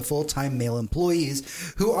conduct from the full-time male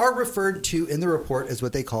employees, who are referred to in the report as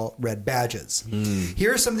what they call red badges.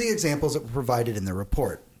 Here are some of the examples that were provided in the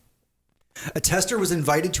report. A tester was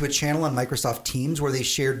invited to a channel on Microsoft Teams where they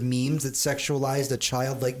shared memes that sexualized a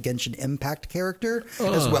childlike Genshin Impact character,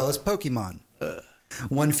 as well as Pokemon.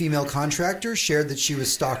 One female contractor shared that she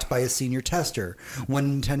was stalked by a senior tester.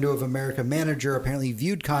 One Nintendo of America manager apparently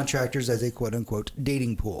viewed contractors as a quote-unquote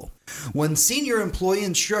dating pool. One senior employee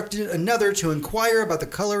instructed another to inquire about the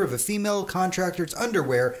color of a female contractor's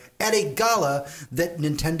underwear at a gala that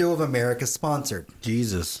Nintendo of America sponsored.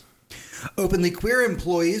 Jesus. Openly queer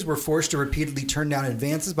employees were forced to repeatedly turn down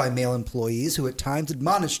advances by male employees who at times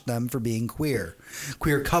admonished them for being queer.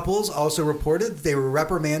 Queer couples also reported that they were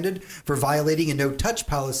reprimanded for violating a no-touch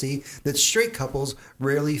policy that straight couples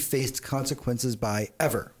rarely faced consequences by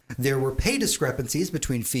ever. There were pay discrepancies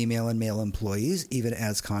between female and male employees, even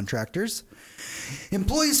as contractors.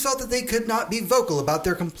 Employees felt that they could not be vocal about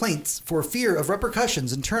their complaints for fear of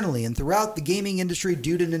repercussions internally and throughout the gaming industry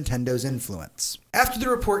due to Nintendo's influence. After the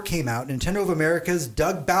report came out, Nintendo of America's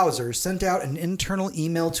Doug Bowser sent out an internal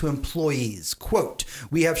email to employees. Quote,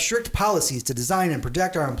 "We have strict policies to design and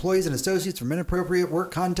protect our employees and associates from inappropriate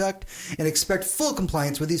work conduct and expect full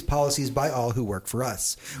compliance with these policies by all who work for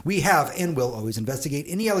us. We have and will always investigate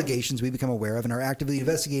any allegations we become aware of and are actively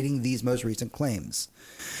investigating these most recent claims."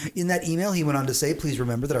 In that email, he went on to say, "Please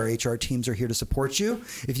remember that our HR teams are here to support you.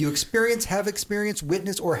 If you have experienced,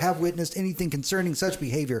 witnessed, or have witnessed anything concerning such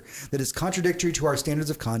behavior that is contradictory to our standards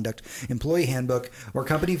of conduct, employee handbook, or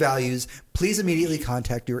company values, please immediately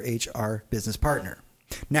contact your HR business partner."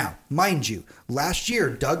 Now, mind you, last year,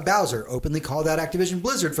 Doug Bowser openly called out Activision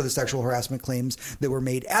Blizzard for the sexual harassment claims that were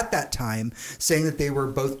made at that time, saying that they were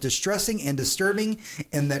both distressing and disturbing,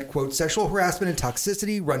 and that, quote, "sexual harassment and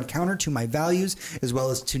toxicity run counter to my values, as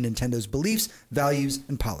well as to Nintendo's beliefs, values,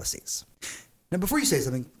 and policies." Now, before you say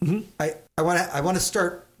something, I want to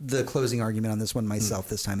start the closing argument on this one myself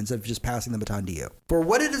this time, instead of just passing the baton to you. For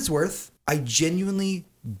what it is worth, I genuinely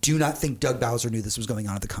do not think Doug Bowser knew this was going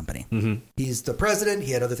on at the company. He's the president.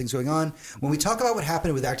 He had other things going on. When we talk about what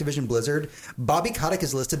happened with Activision Blizzard, Bobby Kotick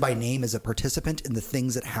is listed by name as a participant in the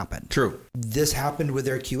things that happened. True. This happened with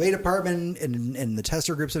their QA department and the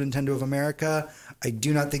tester groups at Nintendo of America. I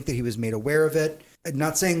do not think that he was made aware of it. I'm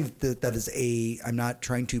not saying that is I'm not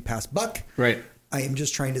trying to pass buck. Right. I am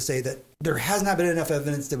just trying to say that there has not been enough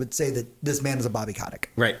evidence that would say that this man is a Bobby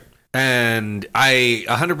Kotick. Right. And I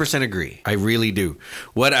 100% agree. I really do.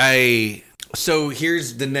 So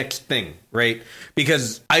here's the next thing, right?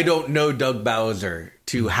 Because I don't know Doug Bowser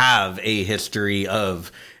to have a history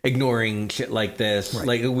of ignoring shit like this. Right.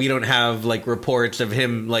 Like, we don't have, like, reports of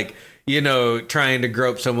him, like, trying to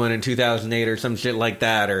grope someone in 2008 or some shit like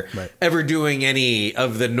that, or ever doing any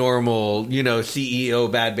of the normal, CEO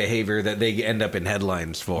bad behavior that they end up in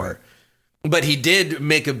headlines for. Right. But he did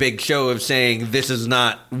make a big show of saying, this is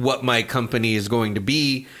not what my company is going to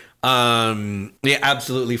be. Yeah,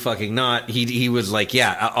 absolutely fucking not. He was like,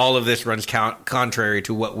 yeah, all of this runs contrary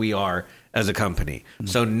to what we are as a company. Mm-hmm.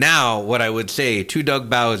 So now what I would say to Doug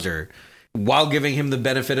Bowser, while giving him the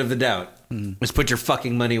benefit of the doubt, is put your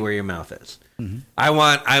fucking money where your mouth is. Mm-hmm.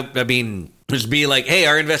 I mean, just be like, hey,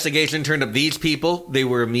 our investigation turned up these people. They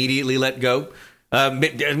were immediately let go. I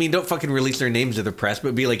mean, don't fucking release their names to the press,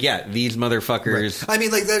 but be like, yeah, these motherfuckers. Right. I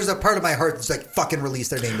mean, like, there's a part of my heart that's like, fucking release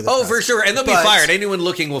their name to the press. Oh, for sure. And they'll be fired. Anyone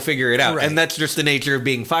looking will figure it out. Right. And that's just the nature of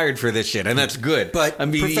being fired for this shit. And that's good. But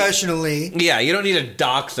professionally. Yeah, you don't need to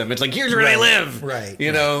dox them. It's like, here's where I live. Right.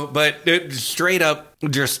 But straight up,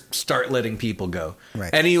 just start letting people go. Right.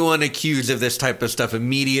 Anyone accused of this type of stuff,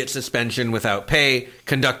 immediate suspension without pay,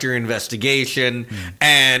 conduct your investigation,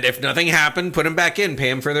 and if nothing happened, put them back in, pay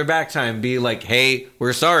them for their back time, be like, hey,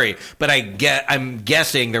 we're sorry. But I'm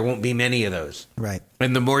guessing there won't be many of those. Right.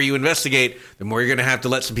 And the more you investigate, the more you're going to have to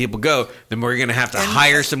let some people go, the more you're going to have to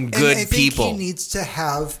hire some good people. He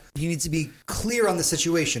needs to be clear on the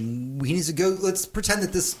situation. He needs to go, let's pretend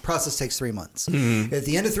that this process takes 3 months. Mm-hmm. At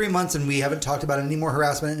the end of 3 months, and we haven't talked about any more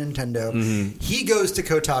harassment at Nintendo, he goes to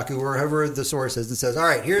Kotaku or whoever the source is and says, all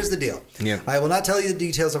right, here's the deal. Yeah. I will not tell you the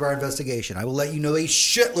details of our investigation. I will let you know a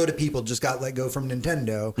shitload of people just got let go from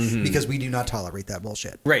Nintendo because we do not tolerate that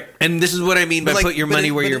bullshit. Right. And this is what I mean by put your money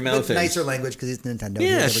where your mouth is. Nicer language because it's Nintendo.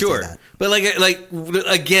 Yeah, sure. But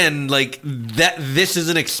again, that this is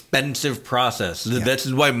an expensive process. Yeah. This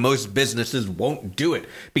is why most businesses won't do it,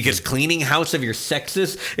 because cleaning house of your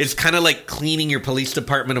sexes is kind of like cleaning your police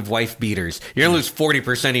department of wife beaters. You're gonna lose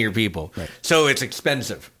 40% of your people, so it's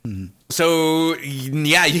expensive. Mm-hmm. So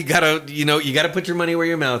yeah, you gotta put your money where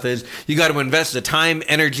your mouth is. You got to invest the time,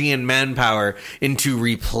 energy, and manpower into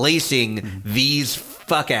replacing these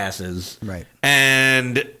fuck asses, right?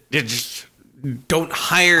 And it just don't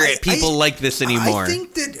hire people like this anymore. I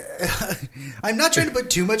think that I'm not trying to put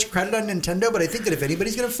too much credit on Nintendo, but I think that if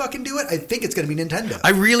anybody's going to fucking do it, I think it's going to be Nintendo.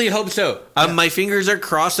 I really hope so. My fingers are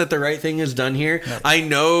crossed that the right thing is done here. Yeah. I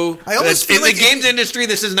know almost in the games industry,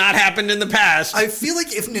 this has not happened in the past. I feel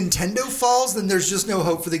like if Nintendo falls, then there's just no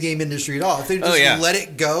hope for the game industry at all. If they just let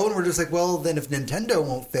it go, and we're just like, well, then if Nintendo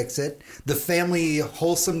won't fix it, the family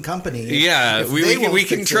wholesome company, we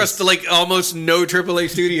can trust like almost no AAA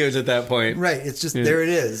studios at that point. Right. It's just there it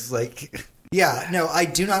is. Like, yeah, no, I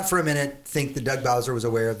do not for a minute think that Doug Bowser was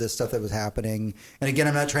aware of this stuff that was happening. And again,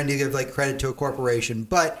 I'm not trying to give like credit to a corporation,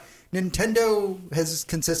 but Nintendo has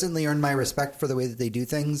consistently earned my respect for the way that they do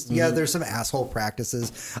things. Mm-hmm. Yeah, there's some asshole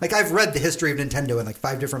practices. Like, I've read the history of Nintendo in like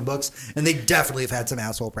 5 different books, and they definitely have had some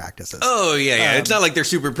asshole practices. Oh, yeah. It's not like they're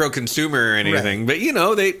super pro-consumer or anything, but, you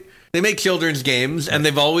know, they make children's games, and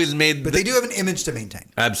they've always made... But they do have an image to maintain.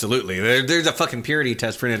 Absolutely. There's a fucking purity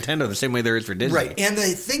test for Nintendo the same way there is for Disney. Right. And the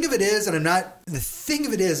thing of it is,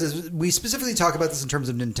 is we specifically talk about this in terms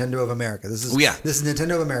of Nintendo of America. This is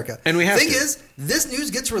Nintendo of America. And we have The thing is, this news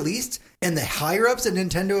gets released, and the higher-ups at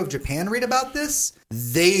Nintendo of Japan read about this,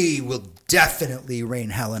 they will definitely rain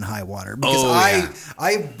hell and high water. Because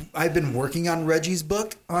I've been working on Reggie's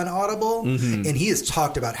book on Audible, and he has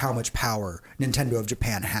talked about how much power Nintendo of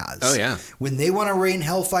Japan has. Oh, yeah. When they want to rain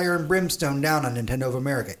hellfire and brimstone down on Nintendo of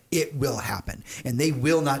America, it will happen. And they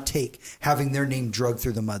will not take having their name dragged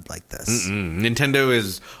through the mud like this. Nintendo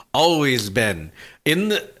has always been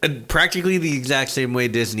in practically the exact same way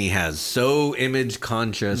Disney has, so image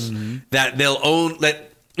conscious that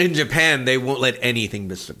in Japan they won't let anything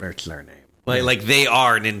besmirch their name. Like they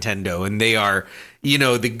are Nintendo, and they are, you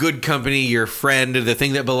know, the good company, your friend, the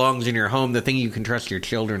thing that belongs in your home, the thing you can trust your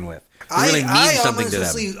children with. I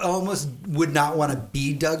almost would not want to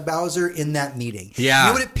be Doug Bowser in that meeting. Yeah.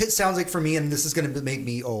 You know what it sounds like for me, and this is going to make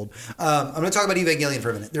me old. I'm going to talk about Evangelion for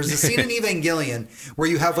a minute. There's a scene in Evangelion where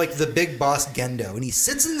you have like the big boss Gendo, and he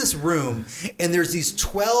sits in this room, and there's these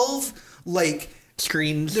 12 like...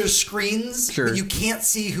 screens. There's screens, sure, but you can't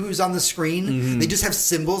see who's on the screen. They just have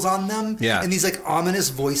symbols on them. Yeah. And these like ominous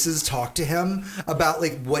voices talk to him about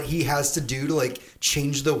like what he has to do to like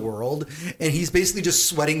change the world. And he's basically just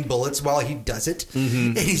sweating bullets while he does it.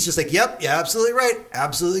 And he's just like, yep, yeah, absolutely right.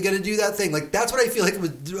 Absolutely going to do that thing. Like that's what I feel like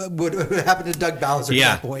would happen to Doug Bowser at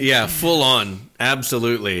that point. Yeah, full on.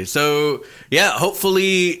 Absolutely. So, yeah,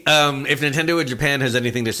 hopefully, if Nintendo of Japan has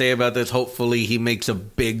anything to say about this, hopefully he makes a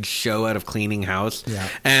big show out of cleaning house. Yeah.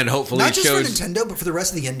 And hopefully not just for Nintendo, but for the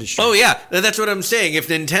rest of the industry. Oh, yeah. That's what I'm saying. If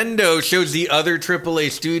Nintendo shows the other AAA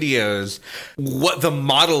studios what the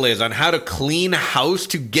model is on how to clean house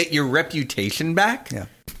to get your reputation back... Yeah.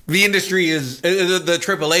 The industry is, the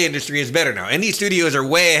AAA industry is better now. And these studios are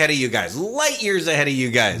way ahead of you guys. Light years ahead of you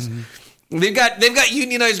guys. They've got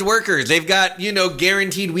unionized workers. They've got, you know,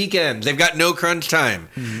 guaranteed weekends. They've got no crunch time.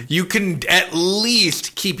 You can at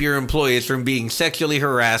least keep your employees from being sexually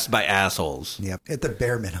harassed by assholes. Yep, at the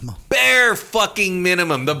bare minimum. Bare fucking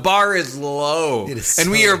minimum. The bar is low. It is and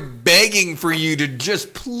so we are begging for you to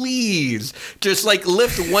just please, just like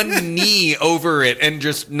lift one knee over it and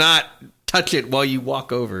just not touch it while you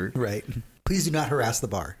walk over. Right. Please do not harass the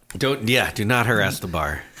bar. Do not harass the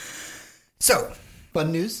bar. So... fun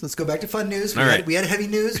news. Let's go back to fun news. We had heavy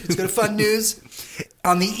news. Let's go to fun news.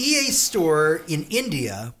 On the EA store in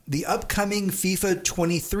India, the upcoming FIFA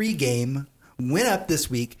 23 game went up this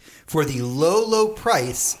week for the low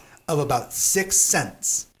price of about 6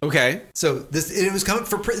 cents. Okay. So it was coming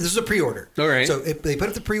for this is a pre-order. All right. So they put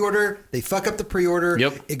up the pre-order. They fuck up the pre-order.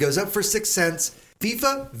 Yep. It goes up for 6 cents.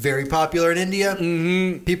 FIFA, very popular in India.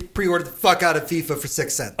 People pre-ordered the fuck out of FIFA for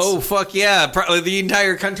 6 cents. Oh, fuck yeah. Probably the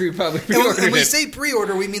entire country probably pre-ordered it. When we say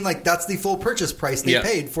pre-order, we mean like that's the full purchase price they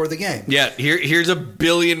paid for the game. Yeah, here's a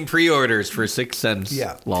billion pre-orders for 6 cents.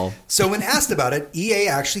 Yeah. Lol. So when asked about it, EA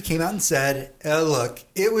actually came out and said, look,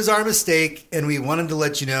 it was our mistake, and we wanted to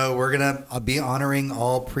let you know we're going to be honoring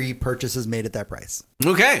all pre-purchases made at that price.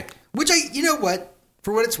 Okay. Which you know what?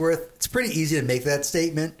 For what it's worth, it's pretty easy to make that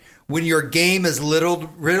statement when your game is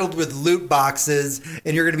riddled with loot boxes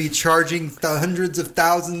and you're going to be charging hundreds of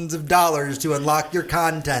thousands of dollars to unlock your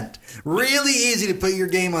content. Really easy to put your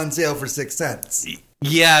game on sale for 6 cents.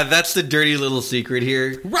 Yeah, that's the dirty little secret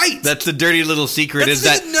here. Right. That's the dirty little secret is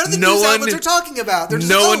that none of the news outlets are talking about.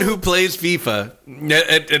 No one who plays FIFA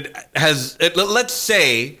has, let's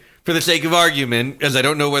say, for the sake of argument, as I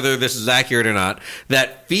don't know whether this is accurate or not,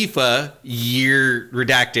 that FIFA year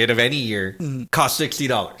redacted of any year costs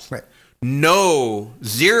 $60. Right.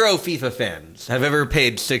 zero FIFA fans have ever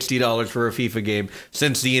paid $60 for a FIFA game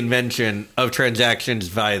since the invention of transactions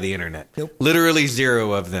via the internet. Nope. Literally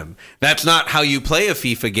zero of them. That's not how you play a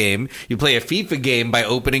FIFA game. You play a FIFA game by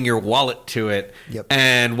opening your wallet to it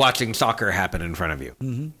and watching soccer happen in front of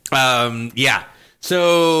you. Yeah.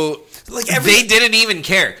 So they didn't even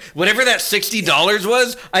care. Whatever that $60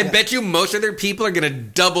 was, I bet you most other people are going to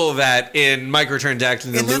double that in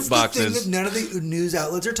microtransactions and loot boxes. That's the thing that none of the news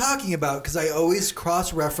outlets are talking about, because I always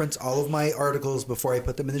cross-reference all of my articles before I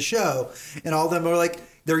put them in the show, and all of them are like,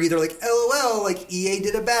 they're either like, LOL, like EA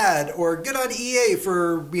did a bad, or good on EA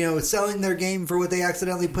for, selling their game for what they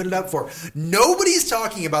accidentally put it up for. Nobody's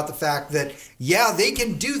talking about the fact that, yeah, they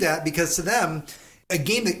can do that, because to them, a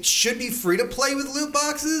game that should be free to play with loot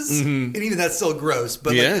boxes, and even that's still gross,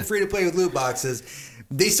 but like free to play with loot boxes,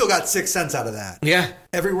 they still got 6 cents out of that. Yeah.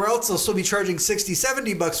 Everywhere else, they'll still be charging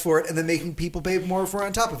 $60-$70 for it, and then making people pay more for it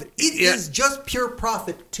on top of it. It is just pure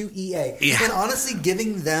profit to EA. Yeah. And honestly,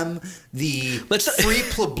 giving them the free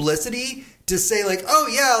publicity to say, like, oh,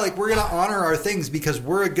 yeah, like, we're going to honor our things because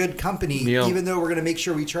we're a good company, even though we're going to make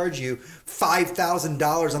sure we charge you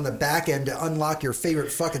 $5,000 on the back end to unlock your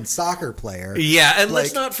favorite fucking soccer player. Yeah, and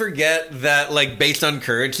let's not forget that, like, based on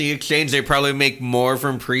currency exchange, they probably make more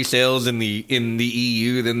from pre-sales in the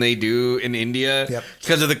EU than they do in India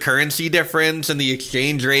because of the currency difference and the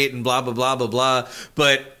exchange rate and blah, blah, blah, blah, blah.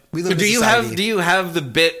 But do you have the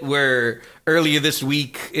bit where earlier this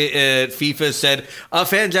week FIFA said,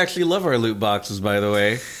 fans actually love our loot boxes, by the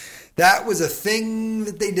way? That was a thing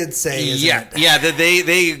that they did say, isn't it? Yeah, that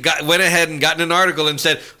they went ahead and got in an article and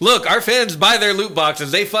said, look, our fans buy their loot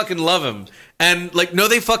boxes. They fucking love them. And, like, no,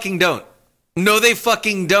 they fucking don't. No, they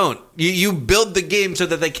fucking don't. You build the game so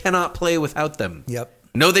that they cannot play without them. Yep.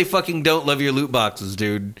 No, they fucking don't love your loot boxes,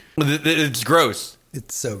 dude. It's gross.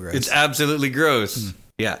 It's so gross. It's absolutely gross.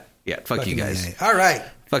 Yeah. Fuck you guys. EA. All right.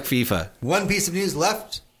 Fuck FIFA. One piece of news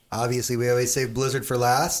left. Obviously, we always save Blizzard for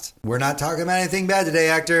last. We're not talking about anything bad today,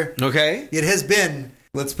 Actor. Okay. It has been.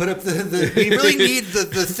 Let's put up the we really need the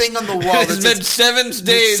thing on the wall. It's been 7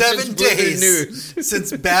 days since Blizzard news.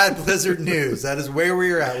 Since bad Blizzard news. That is where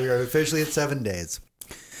we are at. We are officially at 7 days.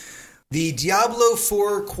 The Diablo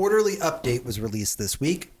 4 quarterly update was released this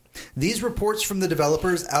week. These reports from the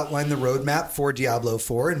developers outline the roadmap for Diablo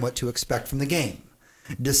 4 and what to expect from the game.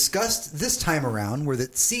 Discussed this time around were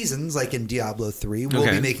that seasons, like in Diablo 3, will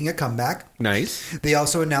be making a comeback. Nice. They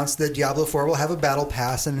also announced that Diablo 4 will have a battle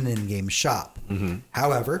pass and an in-game shop.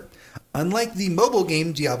 However, unlike the mobile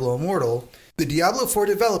game Diablo Immortal, the Diablo 4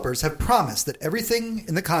 developers have promised that everything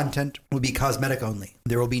in the content will be cosmetic only.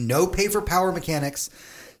 There will be no pay-for-power mechanics,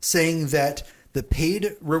 saying that the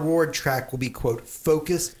paid reward track will be, quote,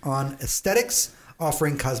 focused on aesthetics,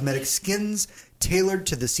 offering cosmetic skins tailored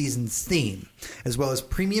to the season's theme, as well as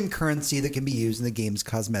premium currency that can be used in the game's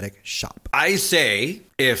cosmetic shop. I say,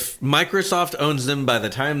 if Microsoft owns them by the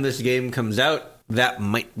time this game comes out, that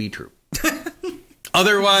might be true.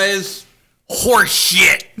 Otherwise,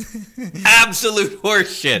 horseshit. Absolute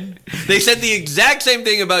horseshit. They said the exact same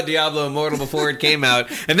thing about Diablo Immortal before it came out,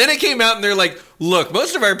 and then it came out and they're like, look,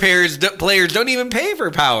 most of our players don't even pay for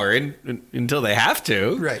power until they have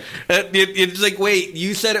to. Right. It's like, wait,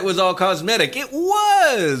 you said it was all cosmetic. It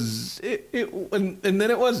was. And then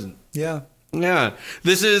it wasn't. Yeah. Yeah.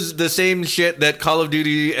 This is the same shit that Call of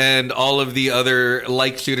Duty and all of the other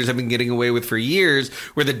like shooters have been getting away with for years,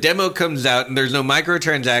 where the demo comes out and there's no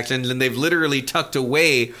microtransactions, and they've literally tucked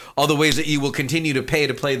away all the ways that you will continue to pay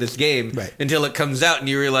to play this game until it comes out and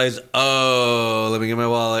you realize, oh, let me get my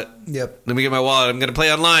wallet. Yep. Let me get my wallet. I'm going to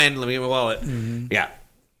play online. Let me get my wallet. Yeah.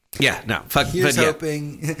 Yeah, no. Fuck. Here's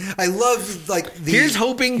hoping. I love, like, Here's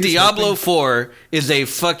hoping Diablo 4 is a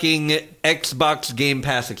fucking Xbox Game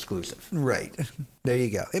Pass exclusive. Right. There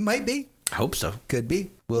you go. It might be. I hope so. Could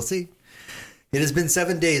be. We'll see. It has been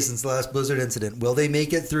 7 days since the last Blizzard incident. Will they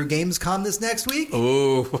make it through Gamescom this next week?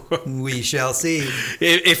 Oh, we shall see.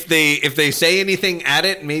 If they say anything at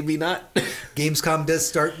it, maybe not. Gamescom does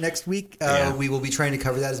start next week. We will be trying to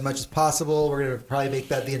cover that as much as possible. We're going to probably make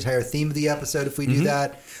that the entire theme of the episode if we do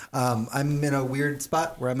that. I'm in a weird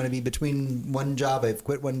spot where I'm going to be between one job. I've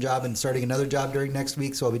quit one job and starting another job during next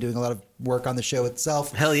week, so I'll be doing a lot of work on the show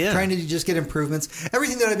itself. Hell yeah. Trying to just get improvements.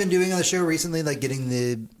 Everything that I've been doing on the show recently, like getting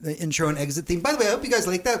the intro and exit theme. By the way, I hope you guys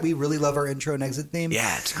like that. We really love our intro and exit theme.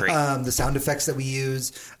 Yeah, it's great. The sound effects that we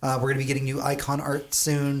use. We're going to be getting new icon art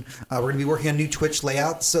soon. We're going to be working on new Twitch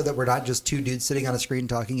layouts so that we're not just two two dudes sitting on a screen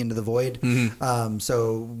talking into the void.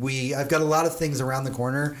 So I've got a lot of things around the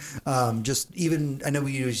corner. I know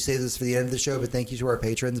we usually say this for the end of the show, but thank you to our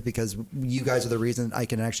patrons, because you guys are the reason I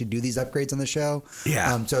can actually do these upgrades on the show.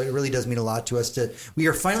 Yeah. So it really does mean a lot to us. We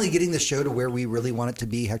are finally getting the show to where we really want it to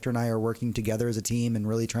be. Hector and I are working together as a team and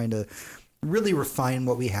really trying to really refine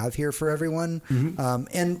what we have here for everyone.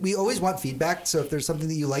 And we always want feedback. So if there's something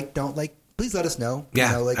that you like, don't like, please let us know.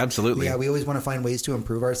 Yeah, absolutely. Yeah, we always want to find ways to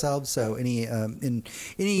improve ourselves. So any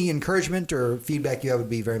encouragement or feedback you have would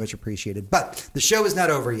be very much appreciated. But the show is not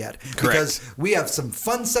over yet. Correct. Because we have some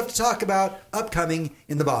fun stuff to talk about upcoming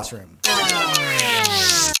in the Boss Room.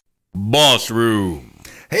 Boss Room.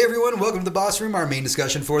 Hey everyone, welcome to the Boss Room, our main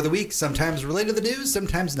discussion for the week. Sometimes related to the news,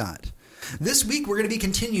 sometimes not. This week, we're going to be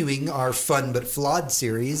continuing our Fun But Flawed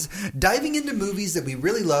series, diving into movies that we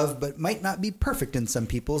really love but might not be perfect in some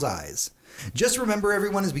people's eyes. Just remember,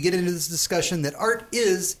 everyone, as we get into this discussion, that art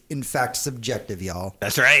is, in fact, subjective, y'all.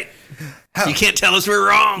 That's right. You can't tell us we're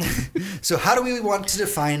wrong. So how do we want to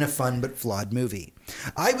define a fun but flawed movie?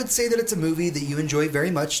 I would say that it's a movie that you enjoy very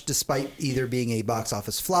much, despite either being a box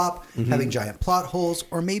office flop, having giant plot holes,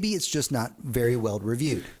 or maybe it's just not very well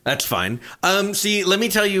reviewed. That's fine. See, let me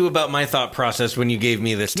tell you about my thought process when you gave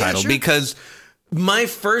me this title, because my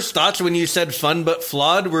first thoughts when you said fun but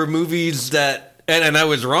flawed were movies that, and I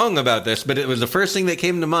was wrong about this, but it was the first thing that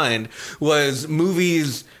came to mind, was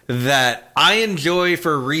movies that I enjoy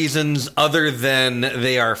for reasons other than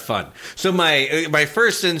they are fun. So my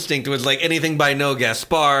first instinct was like anything by Noah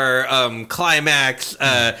Gaspar, Climax,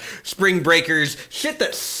 Spring Breakers, shit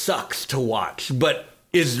that sucks to watch, but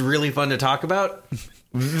is really fun to talk about.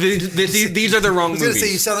 These are the wrong movies. I was going to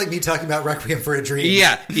say, you sound like me talking about Requiem for a Dream.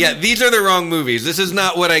 Yeah, these are the wrong movies. This is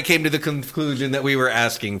not what I came to the conclusion that we were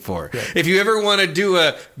asking for. Yeah. If you ever want to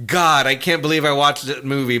do God, I can't believe I watched that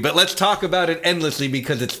movie, but let's talk about it endlessly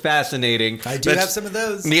because it's fascinating. I do have some of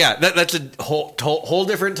those. Yeah, that's a whole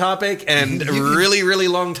different topic and really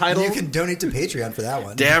long title. You can donate to Patreon for that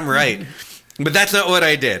one. Damn right. But that's not what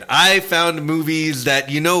I did. I found movies that,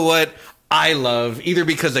 you know what, I love, either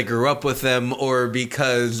because I grew up with them or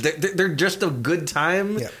because they're just a good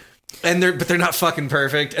time, and they're not fucking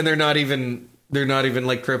perfect, and they're not even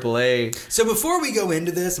like AAA. So before we go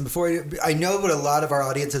into this, and I know what a lot of our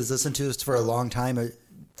audience has listened to us for a long time, I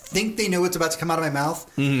think they know what's about to come out of my mouth.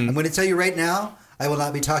 I'm going to tell you right now, I will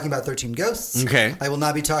not be talking about 13 Ghosts. Okay. I will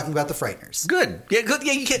not be talking about The Frighteners. Good. Yeah, good.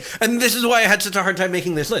 Yeah, you can't. And this is why I had such a hard time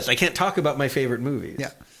making this list. I can't talk about my favorite movies.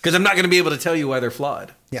 Yeah. Because I'm not going to be able to tell you why they're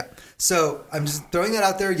flawed. Yeah. So I'm just throwing that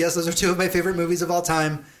out there. Yes, those are two of my favorite movies of all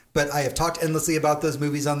time, but I have talked endlessly about those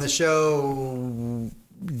movies on the show.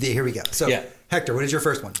 Here we go. So, Hector, what is your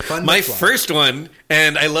first one? My first one,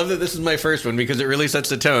 and I love that this is my first one because it really sets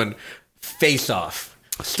the tone, Face Off.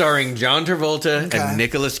 Starring John Travolta and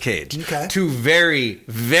Nicolas Cage. Two very,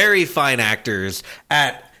 very fine actors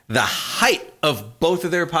at the height of both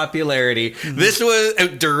of their popularity. This was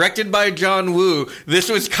directed by John Woo. This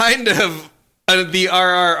was kind of the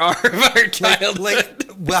RRR of our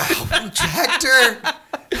childhood. Wow.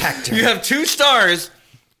 Hector. You have two stars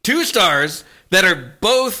that are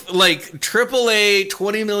both like AAA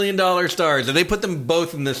 $20 million stars, and they put them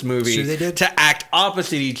both in this movie to act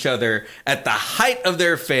opposite each other at the height of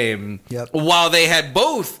their fame. While they had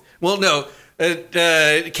both,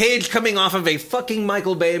 Cage coming off of a fucking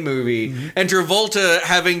Michael Bay movie, and Travolta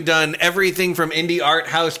having done everything from indie art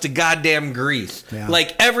house to goddamn Grease.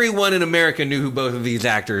 Like everyone in America knew who both of these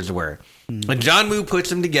actors were. And John Woo puts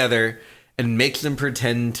them together and makes them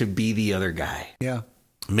pretend to be the other guy. Yeah.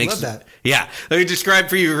 Love that. Yeah. Let me describe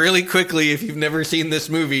for you really quickly if you've never seen this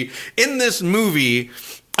movie. In this movie,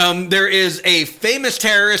 there is a famous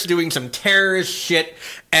terrorist doing some terrorist shit,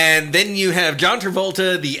 and then you have John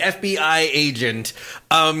Travolta, the FBI agent,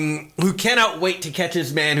 who cannot wait to catch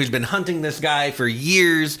his man who's been hunting this guy for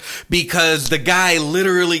years because the guy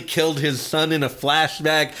literally killed his son in a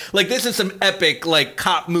flashback. Like, this is some epic, like,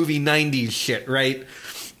 cop movie 90s shit, right?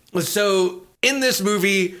 So in this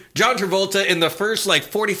movie, John Travolta, in the first,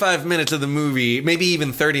 45 minutes of the movie, maybe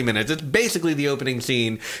even 30 minutes, it's basically the opening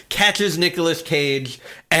scene, catches Nicolas Cage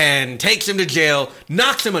and takes him to jail,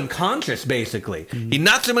 knocks him unconscious, basically. He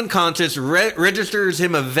knocks him unconscious, registers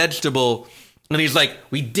him a vegetable, and he's like,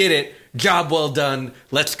 we did it, job well done,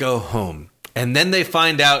 let's go home. And then they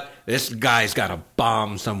find out this guy's got a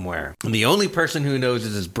bomb somewhere, and the only person who knows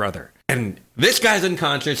is his brother. And this guy's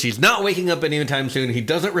unconscious. He's not waking up anytime soon. He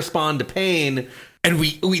doesn't respond to pain. And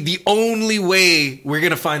we the only way we're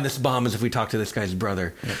going to find this bomb is if we talk to this guy's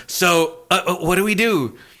brother. Yeah. So what do we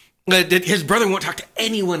do? His brother won't talk to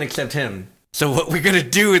anyone except him. So what we're going to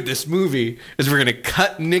do with this movie is we're going to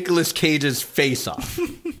cut Nicolas Cage's face off.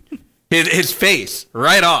 his face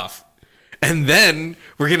right off. And then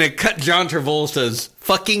we're going to cut John Travolta's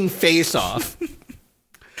fucking face off.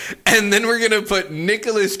 And then we're going to put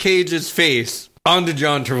Nicolas Cage's face onto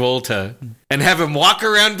John Travolta and have him walk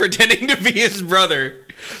around pretending to be his brother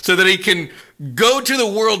so that he can go to the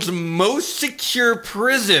world's most secure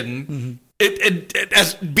prison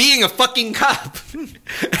as being a fucking cop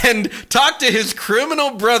and talk to his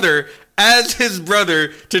criminal brother as his brother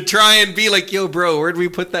to try and be like, yo, bro, where'd we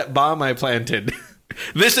put that bomb I planted?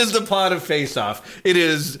 This is the plot of Face Off. It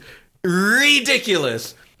is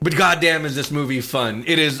ridiculous. But goddamn is this movie fun.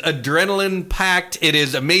 It is adrenaline packed. It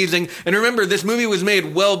is amazing. And remember, this movie was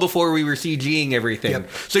made well before we were CGing everything. Yep.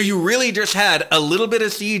 So you really just had a little bit of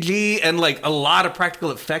CG and like a lot of practical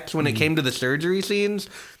effects when it came to the surgery scenes.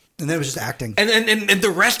 And then it was just acting. And the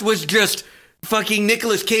rest was just fucking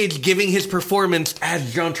Nicolas Cage giving his performance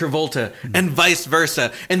as John Travolta and vice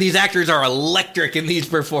versa. And these actors are electric in these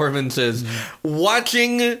performances.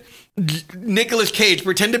 Watching Nicolas Cage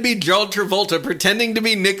pretend to be John Travolta pretending to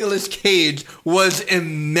be Nicolas Cage was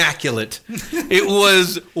immaculate. It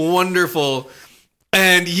was wonderful.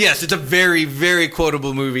 And yes, it's a very, very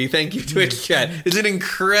quotable movie. Thank you, Twitch chat. It's an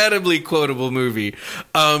incredibly quotable movie.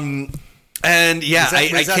 And yeah, I can't get enough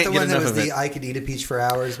of it. Was that the one that was the I Could Eat a Peach for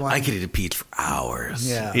Hours one? I Could Eat a Peach for Hours.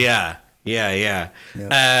 Yeah. Yeah. Yep.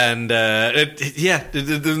 And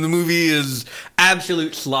the movie is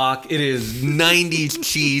absolute schlock. It is 90s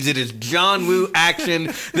cheese. It is John Woo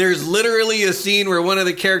action. There's literally a scene where one of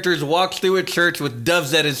the characters walks through a church with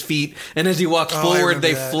doves at his feet, and as he walks forward,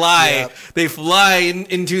 they fly. Yep. They fly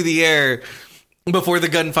into the air before the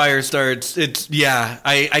gunfire starts.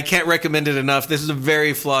 I can't recommend it enough. This is a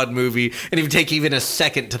very flawed movie, and if you take even a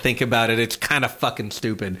second to think about it, it's kind of fucking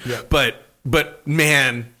stupid. Yep. But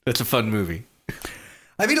man, it's a fun movie.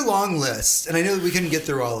 I made a long list, and I know that we couldn't get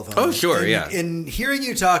through all of them. Oh, sure, yeah. And hearing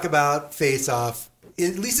you talk about Face Off,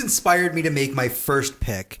 it at least inspired me to make my first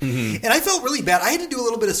pick. Mm-hmm. And I felt really bad. I had to do a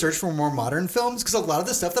little bit of search for more modern films, because a lot of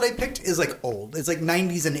the stuff that I picked is like old. It's like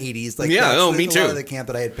 90s and 80s. Like, me too. A lot of the camp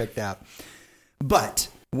that I had picked out. But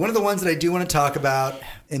one of the ones that I do want to talk about,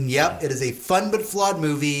 and yep, it is a fun but flawed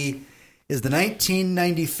movie, is the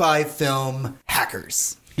 1995 film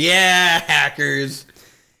Hackers. Yeah, Hackers.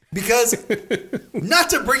 Because, not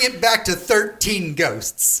to bring it back to 13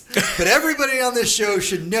 Ghosts, but everybody on this show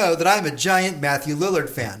should know that I'm a giant Matthew Lillard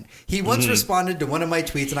fan. He once responded to one of my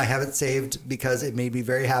tweets, and I have it saved because it made me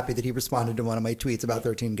very happy that he responded to one of my tweets about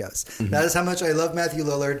 13 Ghosts. Mm-hmm. That is how much I love Matthew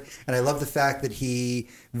Lillard, and I love the fact that he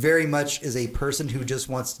very much is a person who just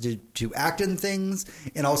wants to act in things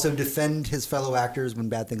and also defend his fellow actors when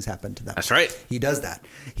bad things happen to them. That's right. He does that.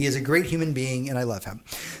 He is a great human being, and I love him.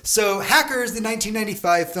 So Hackers, the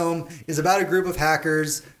 1995 film, is about a group of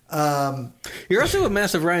hackers. You're also a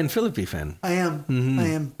massive Ryan Phillippe fan. I am. Mm-hmm. I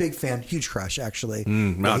am. Big fan. Huge crush, actually.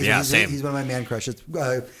 Same. He's one of my man crushes.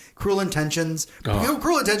 Cruel Intentions. Oh.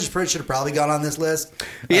 Cruel Intentions should have probably gone on this list.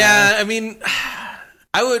 Yeah, I mean,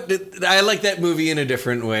 I like that movie in a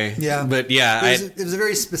different way. Yeah. But yeah. It was a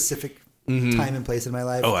very specific time and place in my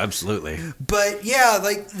life. Oh, absolutely. But yeah,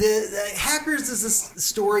 like the Hackers is this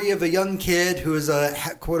story of a young kid who is a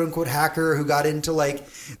quote unquote hacker who got into like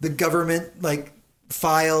the government like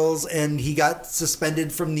files, and he got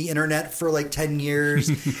suspended from the internet for like 10 years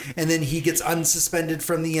and then he gets unsuspended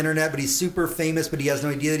from the internet, but he's super famous, but he has no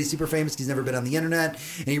idea that he's super famous because he's never been on the internet,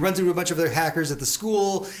 and he runs into a bunch of other hackers at the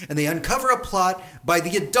school, and they uncover a plot by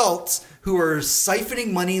the adults who are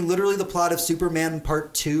siphoning money, literally the plot of Superman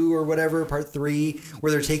Part 2 or whatever, Part 3, where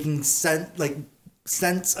they're taking fractions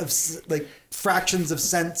of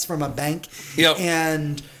cents from a bank. Yep.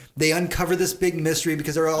 And they uncover this big mystery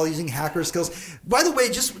because they're all using hacker skills. By the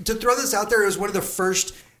way, just to throw this out there, it was one of the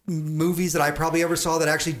first movies that I probably ever saw that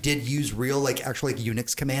actually did use real, actual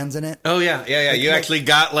Unix commands in it. Oh, yeah. You actually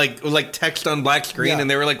got, like text on black screen, and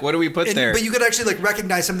they were like, what do we put there? But you could actually,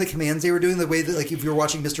 recognize some of the commands they were doing, the way that, if you were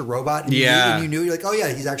watching Mr. Robot, and you knew, you're like, oh,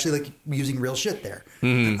 yeah, he's actually, using real shit there.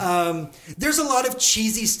 Mm-hmm. There's a lot of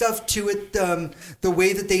cheesy stuff to it. The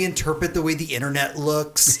way that they interpret the way the internet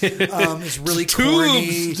looks is really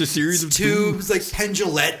corny. It's a series of tubes, like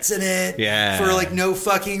pendulets in it. Yeah. For, no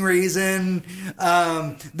fucking reason.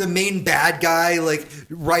 The main bad guy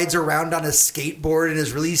rides around on a skateboard and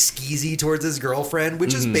is really skeezy towards his girlfriend,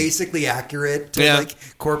 which is basically accurate to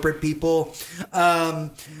corporate people. Angelina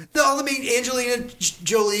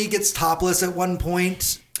Jolie gets topless at one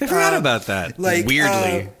point. I forgot about that.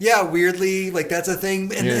 Weirdly. Weirdly. That's a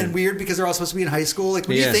thing. And weird because they're all supposed to be in high school.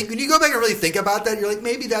 When you go back and really think about that, you're like,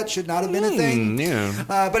 maybe that should not have been a thing. Yeah.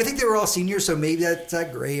 But I think they were all seniors, so maybe that's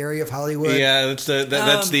that gray area of Hollywood. Yeah, that's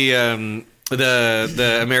the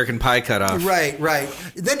The American Pie cutoff. Right.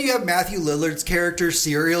 Then you have Matthew Lillard's character,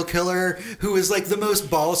 serial killer, who is like the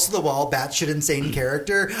most balls to the wall, batshit insane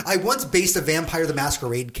character. I once based a Vampire the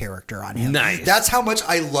Masquerade character on him. Nice. That's how much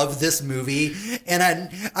I love this movie.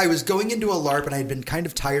 And I was going into a LARP, and I had been kind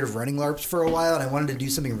of tired of running LARPs for a while, and I wanted to do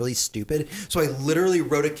something really stupid. So I literally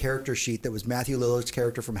wrote a character sheet that was Matthew Lillard's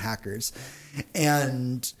character from Hackers.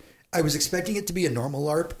 And I was expecting it to be a normal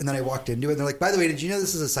LARP, and then I walked into it, and they're like, by the way, did you know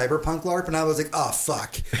this is a cyberpunk LARP? And I was like, oh,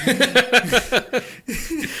 fuck.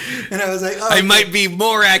 And I was like, oh. I might be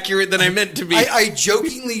more accurate than I meant to be. I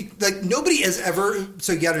jokingly, like, nobody has ever,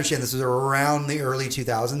 so you gotta understand, this was around the early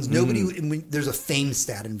 2000s. Nobody, there's a fame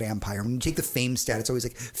stat in Vampire. When you take the fame stat, it's always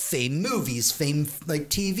like fame movies, fame, like,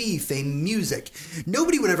 TV, fame music.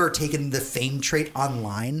 Nobody would ever have taken the fame trait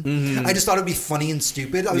online. I just thought it'd be funny and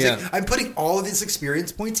stupid. I was like, I'm putting all of these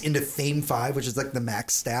experience points into Fame 5, which is like the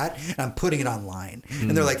max stat, and I'm putting it online.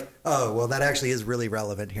 And they're like, oh, well, that actually is really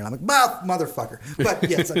relevant here. And I'm like, well, motherfucker. But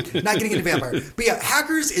yes, not getting into Vampire. But yeah,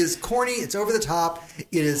 Hackers is corny. It's over the top. It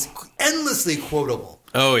is endlessly quotable.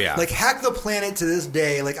 Oh, yeah. Like, Hack the Planet to this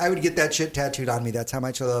day, like, I would get that shit tattooed on me. That's how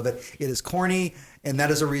much I love it. It is corny, and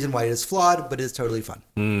that is a reason why it is flawed, but it is totally fun.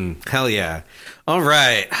 Hell yeah. All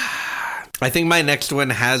right. I think my next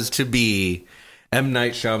one has to be M.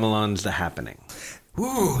 Night Shyamalan's The Happening.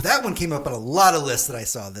 Ooh, that one came up on a lot of lists that I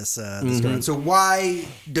saw this time. So why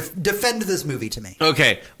defend this movie to me?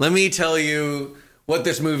 Okay, let me tell you what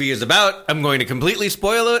this movie is about. I'm going to completely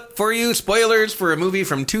spoil it for you. Spoilers for a movie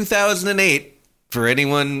from 2008 for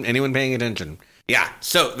anyone paying attention. Yeah,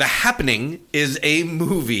 so The Happening is a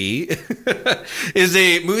movie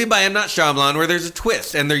by M. Night Shyamalan where there's a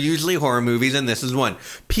twist, and they're usually horror movies, and this is one.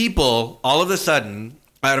 People, all of a sudden,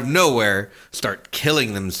 out of nowhere, start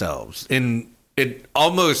killing themselves in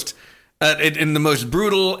the most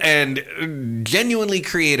brutal and genuinely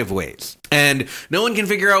creative ways. And no one can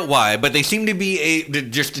figure out why, but they seem to be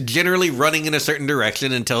just generally running in a certain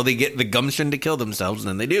direction until they get the gumption to kill themselves, and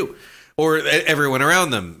then they do. Or everyone around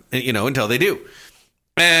them, until they do.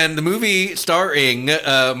 And the movie starring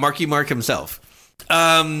Marky Mark himself.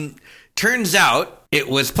 Turns out it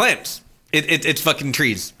was plants. It's fucking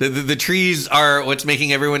trees. The trees are what's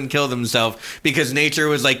making everyone kill themselves because nature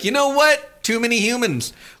was like, you know what? Too many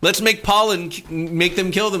humans. Let's make pollen make them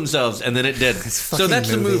kill themselves, and then it did. So that's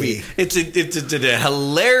the movie. It's a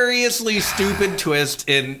hilariously stupid twist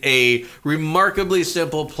in a remarkably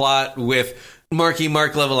simple plot with Marky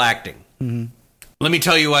Mark level acting. Let me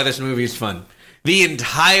tell you why this movie is fun. The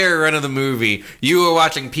entire run of the movie, you are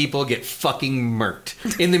watching people get fucking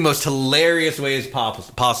murked in the most hilarious ways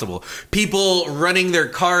possible. People running their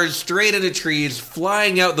cars straight into trees,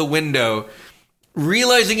 flying out the window,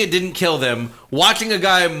 realizing it didn't kill them, watching a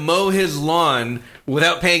guy mow his lawn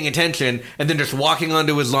without paying attention, and then just walking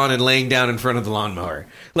onto his lawn and laying down in front of the lawnmower.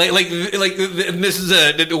 Like this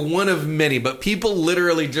is one of many, but people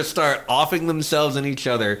literally just start offing themselves and each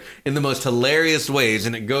other in the most hilarious ways,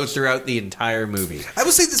 and it goes throughout the entire movie. I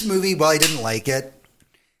will say this movie, while I didn't like it,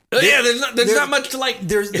 there's not much to like.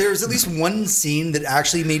 There's at least one scene that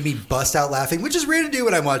actually made me bust out laughing, which is rare to do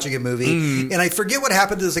when I'm watching a movie. And I forget what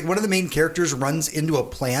happened. It's like one of the main characters runs into a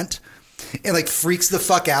plant and like freaks the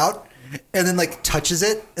fuck out. And then, like, touches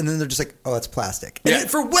it, and then they're just like, oh, it's plastic.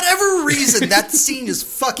 And for whatever reason, that scene just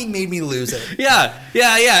fucking made me lose it. Yeah.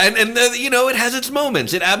 And it has its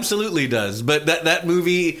moments. It absolutely does. But that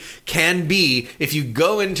movie can be, if you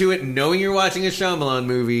go into it knowing you're watching a Shyamalan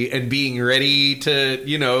movie and being ready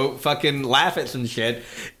to, fucking laugh at some shit,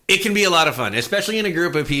 it can be a lot of fun, especially in a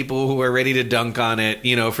group of people who are ready to dunk on it,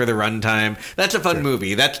 for the runtime. That's a fun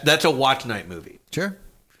movie. That's a watch night movie. Sure.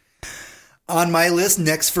 On my list,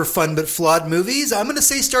 next for fun but flawed movies, I'm going to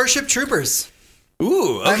say Starship Troopers.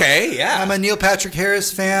 Ooh, okay, I'm a Neil Patrick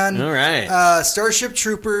Harris fan. All right. Starship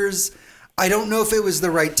Troopers, I don't know if it was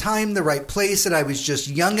the right time, the right place, and I was just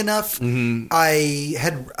young enough.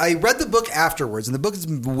 I read the book afterwards, and the book is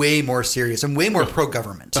way more serious and way more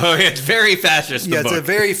pro-government. Oh, it's very fascist, Yeah, it's a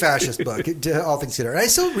very fascist book, to all things considered. And I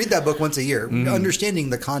still read that book once a year, understanding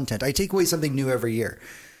the content. I take away something new every year.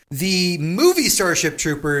 The movie Starship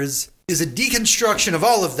Troopers is a deconstruction of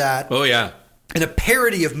all of that. Oh, yeah. And a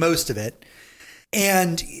parody of most of it.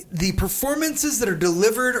 And the performances that are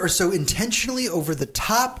delivered are so intentionally over the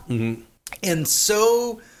top and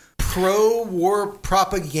so pro-war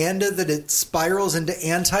propaganda that it spirals into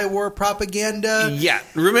anti-war propaganda. Yeah.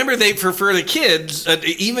 Remember, for the kids,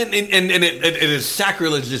 even, and it is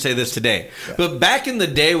sacrilege to say this today, but back in the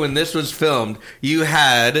day when this was filmed, you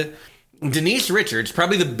had Denise Richards,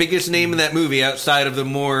 probably the biggest name in that movie outside of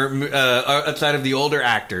outside of the older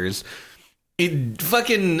actors.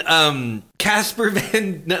 Casper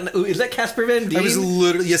Van... No, is that Casper Van Dien? I was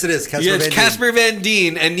literally... Yes, it is. Casper Yeah, Van it's Dien. Casper Van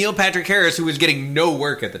Dien and Neil Patrick Harris, who was getting no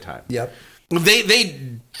work at the time. Yep.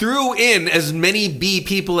 They threw in as many B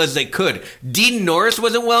people as they could. Dean Norris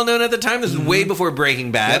wasn't well known at the time. This is way before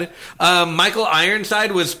Breaking Bad. Yep. Michael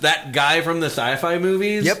Ironside was that guy from the sci-fi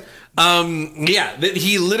movies. Yep.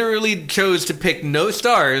 He literally chose to pick no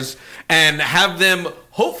stars and have them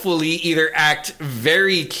hopefully either act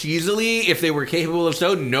very cheesily, if they were capable of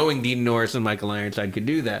so, knowing Dean Norris and Michael Ironside could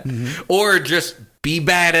do that, or just be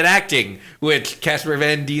bad at acting, which Casper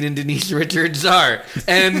Van Dien and Denise Richards are.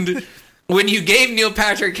 And when you gave Neil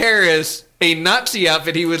Patrick Harris a Nazi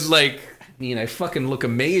outfit, he was like, I fucking look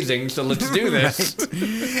amazing, so let's do this. Right.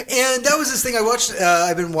 And that was this thing I watched.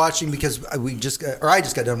 I've been watching because I just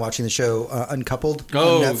got done watching the show Uncoupled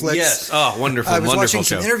on Netflix. Yes. Oh, wonderful. I was wonderful watching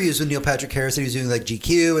show. some interviews with Neil Patrick Harris that he was doing like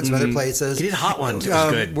GQ and some other places. He did Hot Ones. It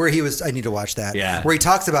was good. Where he was, I need to watch that. Yeah. Where he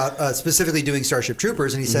talks about specifically doing Starship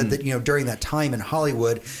Troopers, and he said that during that time in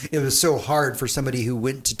Hollywood, it was so hard for somebody who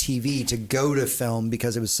went to TV to go to film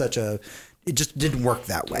because it was it just didn't work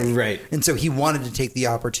that way. Right. And so he wanted to take the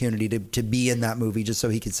opportunity to be in that movie just so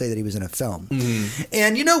he could say that he was in a film.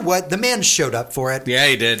 And you know what? The man showed up for it. Yeah,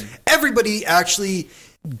 he did. Everybody actually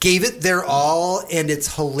gave it their all, and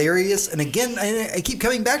it's hilarious. And again, I keep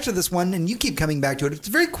coming back to this one, and you keep coming back to it. It's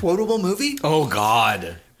a very quotable movie. Oh,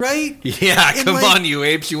 God. Right? Yeah, And come on, you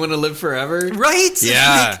apes. You want to live forever? Right?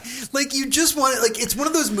 Yeah. Like you just want it. Like, it's one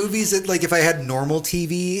of those movies that, like, if I had normal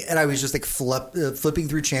TV and I was just like flipping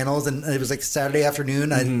through channels and it was like Saturday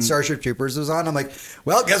afternoon and Starship Troopers was on, I'm like,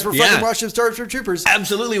 well, guess we're fucking watching Starship Troopers.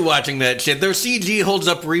 Absolutely watching that shit. Their CG holds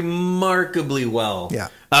up remarkably well. Yeah.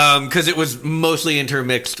 Because it was mostly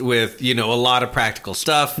intermixed with, a lot of practical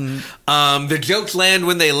stuff. The jokes land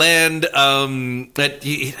when they land. And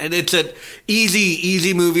it's an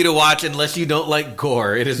easy movie to watch unless you don't like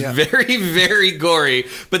gore. It is very, very gory.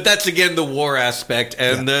 But that's, again, the war aspect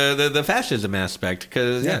and the fascism aspect.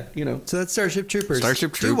 Because, So that's Starship Troopers.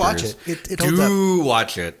 Starship Troopers. Do watch it. It holds up. Do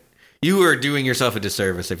watch it. You are doing yourself a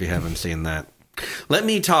disservice if you haven't seen that. Let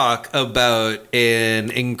me talk about an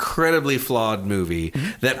incredibly flawed movie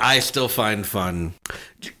that I still find fun.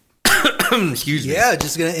 Excuse me. Yeah,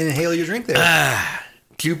 just going to inhale your drink there.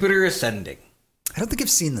 Jupiter Ascending. I don't think I've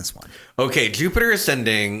seen this one. Okay, Jupiter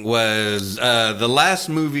Ascending was the last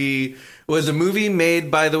movie, was a movie made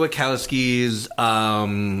by the Wachowskis.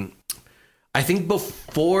 I think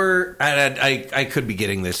before, I could be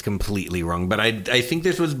getting this completely wrong, but I think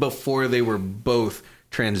this was before they were both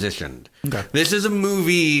transitioned. Okay. This is a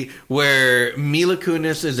movie where Mila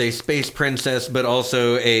Kunis is a space princess, but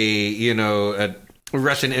also a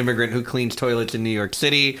Russian immigrant who cleans toilets in New York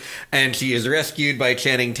City, and she is rescued by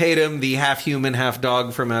Channing Tatum, the half human, half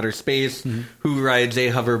dog from outer space, who rides a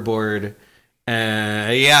hoverboard.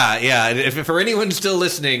 If for anyone still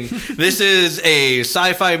listening, this is a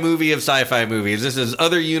sci-fi movie of sci-fi movies. This is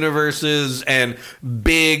other universes and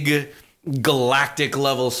big galactic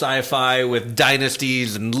level sci-fi with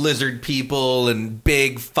dynasties and lizard people and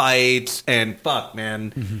big fights and fuck,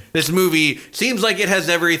 man. This movie seems like it has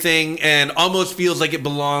everything and almost feels like it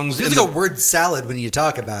belongs. It's like a word salad when you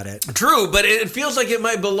talk about it. True, but it feels like it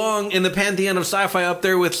might belong in the pantheon of sci-fi up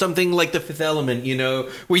there with something like The Fifth Element,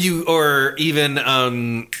 where you, or even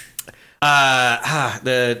never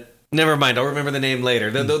mind, I'll remember the name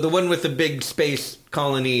later. The one with the big space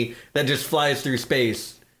colony that just flies through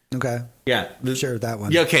space. Okay. Yeah. Sure, that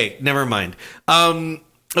one. Yeah, okay, never mind.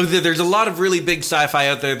 There's a lot of really big sci-fi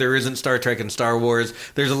out there. There isn't Star Trek and Star Wars.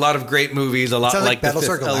 There's a lot of great movies, a lot Sounds like The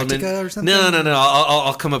Battlestar Fifth Element. Galactica or something? No.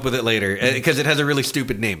 I'll come up with it later because it has a really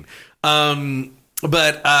stupid name. So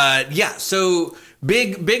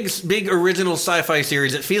big original sci-fi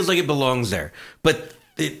series. It feels like it belongs there, but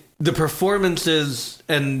the performances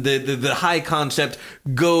and the high concept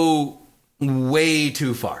go way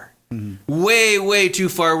too far. Way too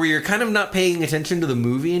far, where you're kind of not paying attention to the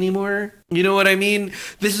movie anymore. You know what I mean?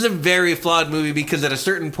 This is a very flawed movie because at a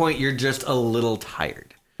certain point you're just a little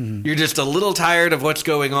tired. You're just a little tired of what's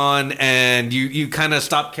going on, and you kind of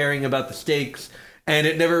stop caring about the stakes, and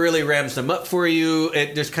it never really ramps them up for you.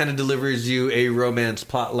 It just kind of delivers you a romance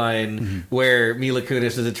plotline where Mila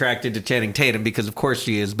Kunis is attracted to Channing Tatum because of course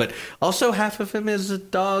she is, but also half of him is a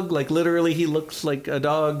dog. Like literally he looks like a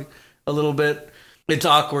dog a little bit. It's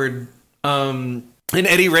awkward. And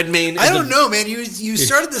Eddie Redmayne. I don't know, man. You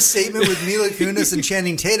started the statement with Mila Kunis and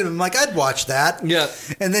Channing Tatum. I'm like, I'd watch that. Yeah.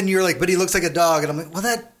 And then you're like, but he looks like a dog. And I'm like, well,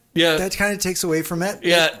 that Yeah. that kind of takes away from it.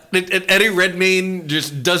 Yeah, Eddie Redmayne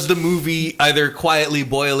just does the movie either quietly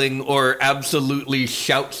boiling or absolutely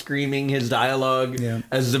shout screaming his dialogue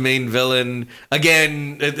as the main villain.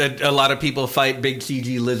 Again, a lot of people fight big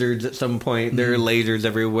CG lizards at some point. There are lasers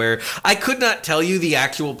everywhere. I could not tell you the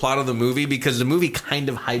actual plot of the movie because the movie kind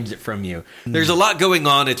of hides it from you. There's a lot going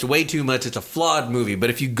on. It's way too much. It's a flawed movie. But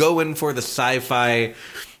if you go in for the sci-fi...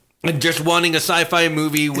 And just wanting a sci-fi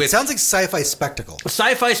movie with... It sounds like sci-fi spectacle.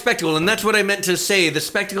 Sci-fi spectacle, and that's what I meant to say. The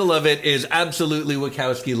spectacle of it is absolutely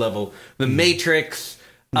Wachowski level. The Matrix,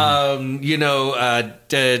 Session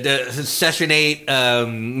 8,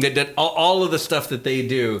 all of the stuff that they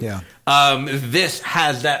do. Yeah. This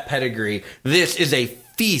has that pedigree. This is a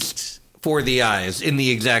feast for the eyes in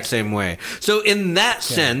the exact same way. So in that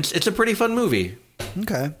sense, it's a pretty fun movie.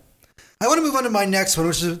 Okay. I want to move on to my next one,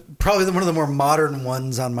 which is probably one of the more modern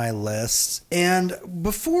ones on my list. And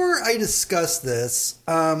before I discuss this,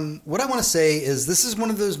 what I want to say is this is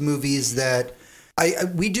one of those movies that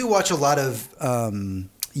we do watch a lot of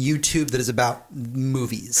YouTube that is about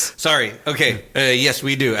movies. Sorry. Okay. Yes,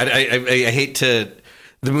 we do. I hate to...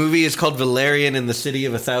 The movie is called Valerian and the City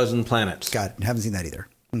of a Thousand Planets. God, haven't seen that either.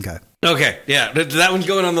 Okay. Okay, yeah, that one's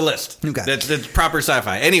going on the list. Okay. That's proper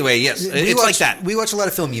sci-fi. Anyway, yes, it's like that. We watch a lot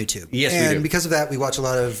of film YouTube. Yes, we do. And because of that, we watch a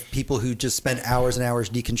lot of people who just spend hours and hours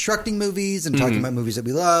deconstructing movies and talking about movies that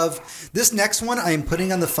we love. This next one I am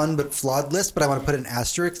putting on the fun but flawed list, but I want to put an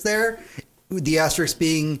asterisk there. The asterisk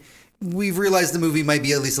being... We've realized the movie might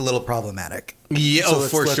be at least a little problematic. Yeah, so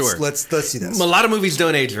sure. Let's do this. A lot of movies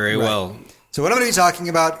don't age very well. So what I'm going to be talking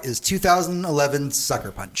about is 2011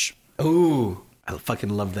 Sucker Punch. Ooh, I fucking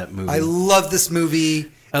love that movie. I love this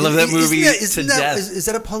movie. I love that movie to death. Is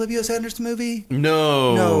that a Paul W.S. Anderson movie?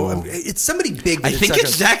 No. It's somebody big. I think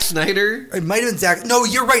it's Zack Snyder. It might have been Zack. No,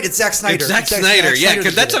 you're right. It's Zack Snyder. It's Zack Snyder. Yeah,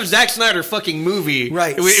 because that's a Zack Snyder fucking movie.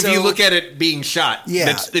 Right. If you look at it being shot.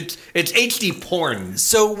 Yeah. It's HD porn.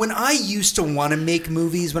 So when I used to want to make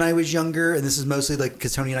movies when I was younger, and this is mostly like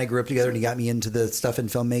because Tony and I grew up together and he got me into the stuff in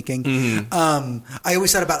filmmaking, I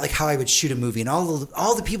always thought about like how I would shoot a movie. And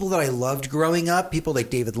all the people that I loved growing up, people like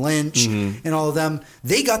David Lynch and all of them,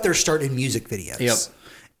 they got their start in music videos. Yep.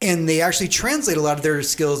 And they actually translate a lot of their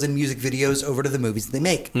skills in music videos over to the movies that they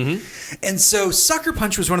make. And so Sucker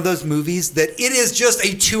Punch was one of those movies that it is just a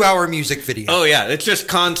 2-hour music video. Oh yeah, it's just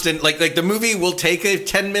constant. Like the movie will take a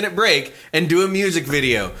 10-minute break and do a music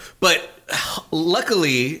video, but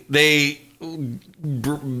luckily they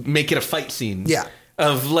make it a fight scene. Yeah.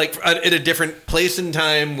 Of like in a different place and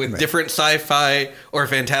time with different sci-fi or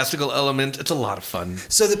fantastical elements. It's a lot of fun.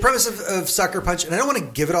 So the premise of Sucker Punch, and I don't want to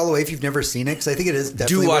give it all away if you've never seen it, because I think it is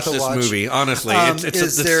definitely watch worth a watch. this movie. Honestly, it's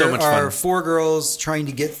so much fun. There are 4 girls trying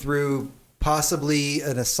to get through possibly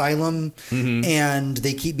an asylum, and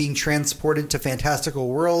they keep being transported to fantastical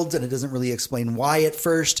worlds, and it doesn't really explain why at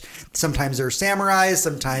first. Sometimes they're samurais,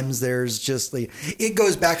 sometimes there's just like it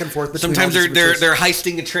goes back and forth between. Sometimes they're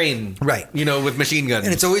heisting a train, right? You know, with machine guns,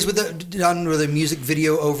 and it's always done with a music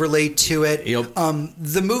video overlay to it. Yep.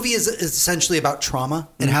 The movie is essentially about trauma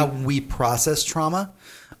and how we process trauma.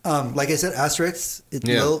 Like I said, asterisk, it's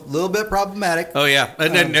a little bit problematic. Oh yeah,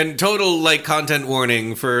 and total like content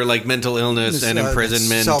warning for like mental illness and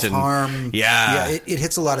imprisonment, self-harm. And, yeah, it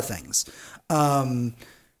hits a lot of things.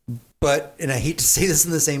 But, and I hate to say this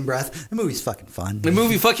in the same breath, the movie's fucking fun. The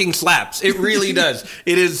movie fucking slaps. It really does.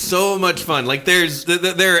 It is so much fun. Like there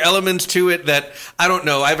are elements to it that, I don't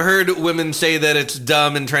know. I've heard women say that it's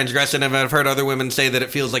dumb and transgressive, and I've heard other women say that it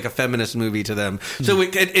feels like a feminist movie to them. So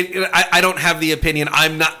I don't have the opinion.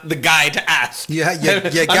 I'm not the guy to ask. Yeah,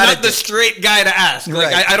 I'm not the straight guy to ask.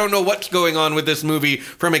 Like Right. I don't know what's going on with this movie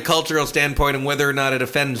from a cultural standpoint and whether or not it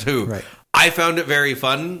offends who. Right. I found it very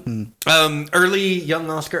fun. Early young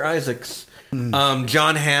Oscar Isaacs,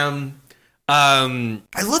 John Hamm.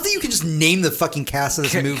 I love that you can just name the fucking cast of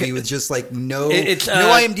this movie with just like no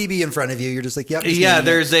IMDb in front of you. You're just like, yep. Yeah,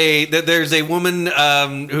 there's a woman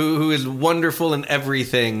who is wonderful in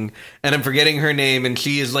everything, and I'm forgetting her name, and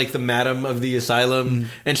she is like the madam of the asylum,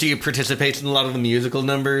 and she participates in a lot of the musical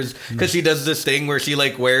numbers because she does this thing where she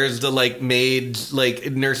like wears the like maid's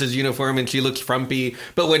like nurse's uniform and she looks frumpy,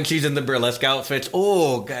 but when she's in the burlesque outfits,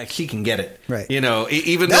 oh god, she can get it. Right. You know,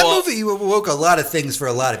 even that though movie woke a lot of things for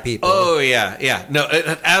a lot of people. Oh yeah. No,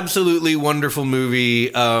 an absolutely wonderful movie.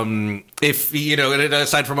 If you know,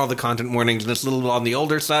 aside from all the content warnings, and it's a little on the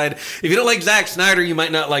older side. If you don't like Zack Snyder, you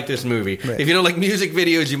might not like this movie. Right. If you don't like music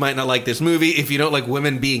videos, you might not like this movie. If you don't like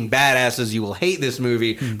women being badasses, you will hate this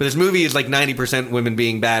movie. But this movie is like 90% women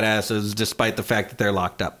being badasses, despite the fact that they're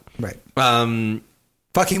locked up. Right.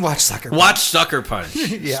 Fucking watch Sucker Punch. Watch Sucker Punch.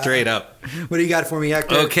 Yeah. Straight up. What do you got for me,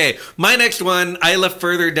 Hector? Okay, my next one I left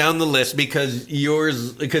further down the list because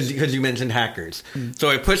you mentioned Hackers. So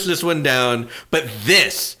I pushed this one down, but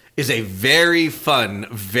this is a very fun,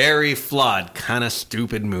 very flawed, kind of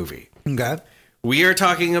stupid movie. Okay. We are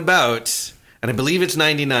talking about, and I believe it's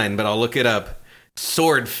 99, but I'll look it up,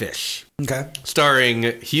 Swordfish. Okay. Starring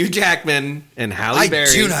Hugh Jackman and Halle Berry.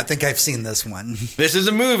 I do not think I've seen this one. This is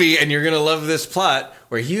a movie, and you're going to love this plot,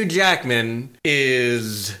 where Hugh Jackman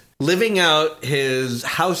is living out his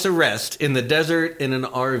house arrest in the desert in an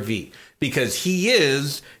RV because he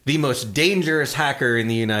is the most dangerous hacker in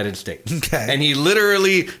the United States. Okay. And he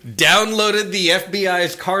literally downloaded the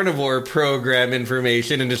FBI's carnivore program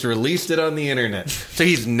information and just released it on the internet. So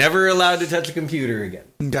he's never allowed to touch a computer again.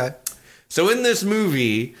 Okay. So in this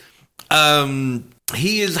movie,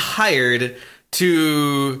 he is hired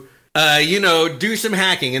to, do some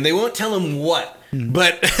hacking, and they won't tell him what,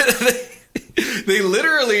 but they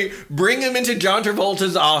literally bring him into John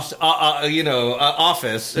Travolta's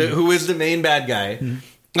office, who is the main bad guy.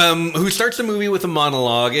 Who starts the movie with a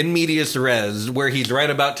monologue in medias res where he's right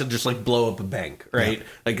about to just like blow up a bank, right? Yeah.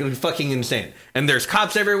 Like fucking insane. And there's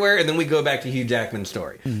cops everywhere, and then we go back to Hugh Jackman's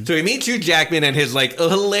story. So he meets Hugh Jackman and his like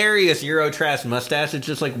hilarious Eurotrash mustache. It's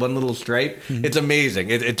just like one little stripe. It's amazing.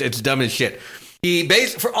 It's dumb as shit. He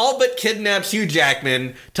for all but kidnaps Hugh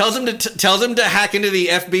Jackman, tells him to hack into the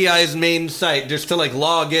FBI's main site just to like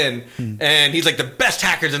log in, and he's like, the best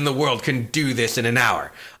hackers in the world can do this in an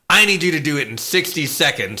hour. I need you to do it in 60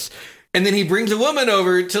 seconds. And then he brings a woman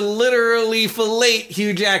over to literally fillet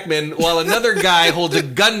Hugh Jackman while another guy holds a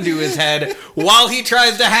gun to his head while he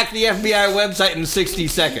tries to hack the FBI website in 60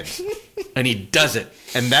 seconds. And he does it.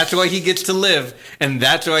 And that's why he gets to live. And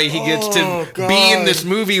that's why he gets to be in this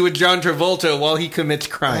movie with John Travolta while he commits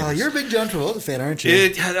crimes. Oh, you're a big John Travolta fan, aren't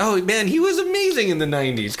you? Man, he was amazing in the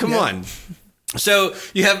 90s. Come on. So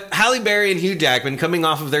you have Halle Berry and Hugh Jackman coming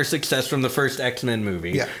off of their success from the first X-Men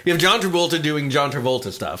movie. Yeah. You have John Travolta doing John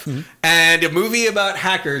Travolta stuff. And a movie about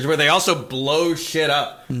hackers where they also blow shit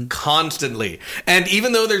up constantly. And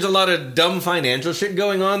even though there's a lot of dumb financial shit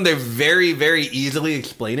going on, they very, very easily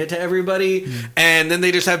explain it to everybody. And then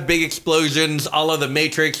they just have big explosions a la The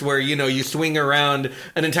Matrix where, you swing around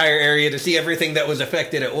an entire area to see everything that was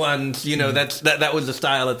affected at once. That was the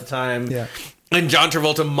style at the time. Yeah. And John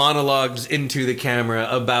Travolta monologues into the camera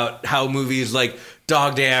about how movies like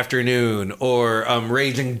Dog Day Afternoon or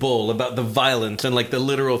Raging Bull, about the violence and like the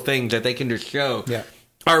literal things that they can just show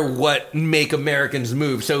are what make Americans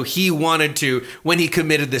move. So he wanted to, when he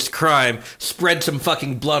committed this crime, spread some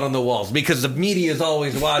fucking blood on the walls because the media is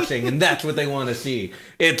always watching and that's what they want to see.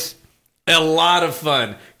 It's a lot of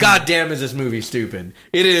fun. God damn, is this movie stupid.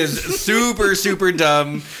 It is super, super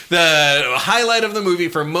dumb. The highlight of the movie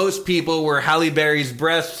for most people were Halle Berry's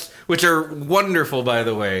breasts, which are wonderful, by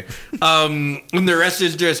the way. And the rest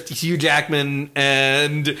is just Hugh Jackman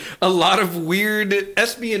and a lot of weird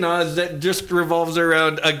espionage that just revolves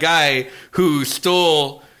around a guy who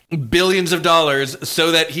stole billions of dollars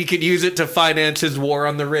so that he could use it to finance his war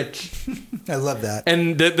on the rich. I love that.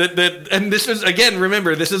 And and this was, again,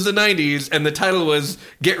 remember, this is the 90s, and the title was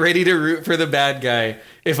Get Ready to Root for the Bad Guy.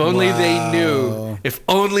 If only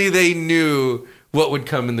they knew what would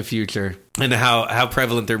come in the future and how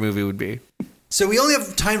prevalent their movie would be. So we only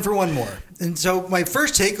have time for one more. And so my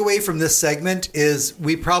first takeaway from this segment is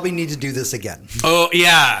we probably need to do this again. Oh,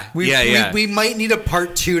 yeah. We might need a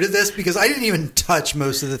part 2 to this because I didn't even touch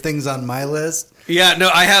most of the things on my list. Yeah, no,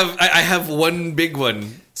 I have one big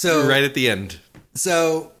one right at the end.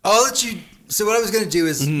 So I'll let you... So what I was going to do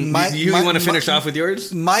is... You want to finish off with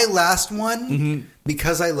yours? My last one,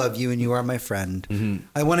 because I love you and you are my friend,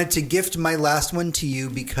 I wanted to gift my last one to you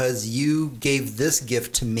because you gave this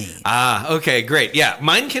gift to me. Ah, okay, great. Yeah,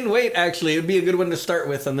 mine can wait, actually. It would be a good one to start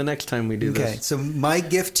with on the next time we do this. Okay, so my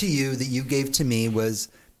gift to you that you gave to me was...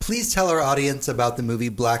 Please tell our audience about the movie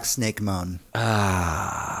Black Snake Moan.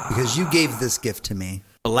 Because you gave this gift to me.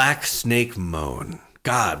 Black Snake Moan.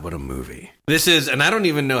 God, what a movie. This is, and I don't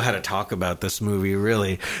even know how to talk about this movie,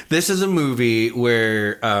 really. This is a movie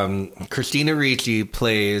where Christina Ricci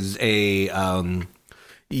plays a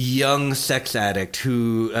young sex addict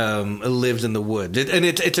who lives in the woods. And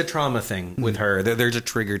it's a trauma thing with her. There's a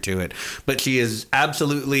trigger to it. But she is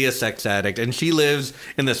absolutely a sex addict. And she lives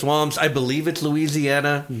in the swamps. I believe it's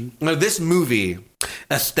Louisiana. Now, this movie,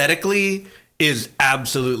 aesthetically, is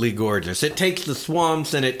absolutely gorgeous. It takes the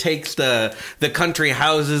swamps and it takes the country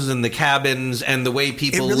houses and the cabins and the way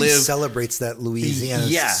people It really live. celebrates that Louisiana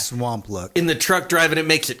swamp look. In the truck driving, it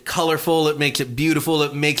makes it colorful. It makes it beautiful.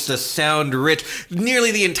 It makes the sound rich.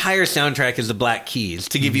 Nearly the entire soundtrack is the Black Keys,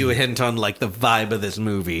 to give you a hint on like the vibe of this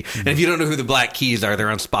movie. And if you don't know who the Black Keys are,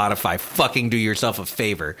 they're on Spotify. Fucking do yourself a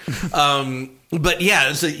favor. But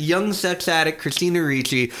yeah, it's a young sex addict, Christina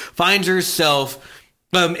Ricci, finds herself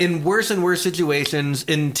in worse and worse situations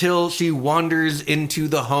until she wanders into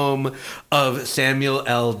the home of Samuel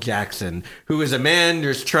L. Jackson, who is a man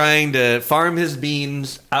just trying to farm his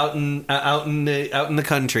beans out in the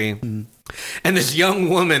country. And this young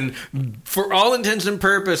woman, for all intents and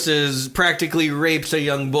purposes, practically rapes a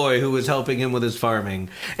young boy who was helping him with his farming.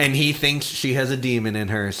 And he thinks she has a demon in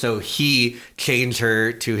her, so he chains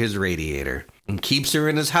her to his radiator and keeps her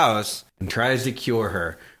in his house and tries to cure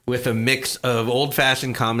her with a mix of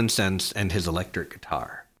old-fashioned common sense and his electric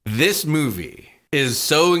guitar. This movie is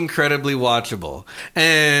so incredibly watchable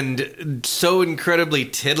and so incredibly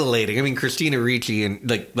titillating. I mean, Christina Ricci and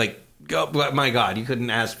like oh my God, you couldn't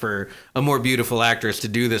ask for a more beautiful actress to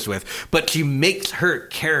do this with. But she makes her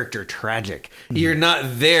character tragic. You're not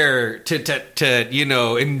there to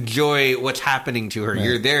enjoy what's happening to her. Right.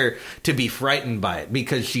 You're there to be frightened by it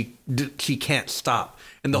because she can't stop.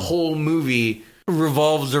 And the whole movie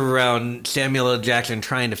revolves around Samuel L. Jackson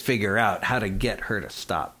trying to figure out how to get her to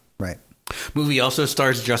stop. Right. Movie also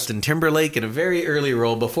stars Justin Timberlake in a very early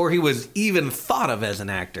role before he was even thought of as an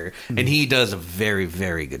actor, and he does a very,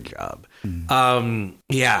 very good job.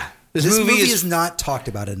 This movie is not talked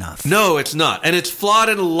about enough. No, it's not. And it's flawed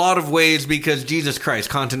in a lot of ways because, Jesus Christ,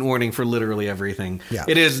 content warning for literally everything. Yeah.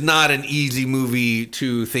 It is not an easy movie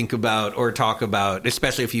to think about or talk about,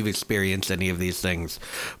 especially if you've experienced any of these things.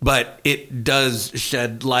 But it does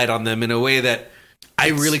shed light on them in a way that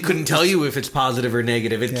I really couldn't tell you if it's positive or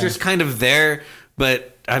negative. It's just kind of there,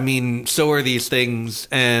 but I mean, so are these things.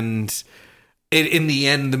 And in the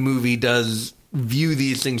end, the movie does view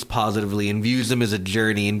these things positively and views them as a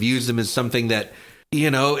journey and views them as something that,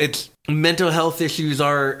 it's mental health issues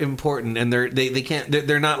are important, and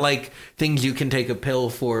they're not like things you can take a pill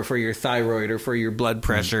for your thyroid or for your blood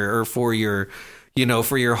pressure or for your,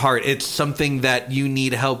 for your heart. It's something that you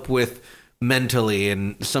need help with mentally,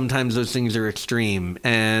 and sometimes those things are extreme,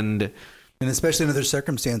 and especially in other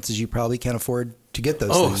circumstances you probably can't afford to get those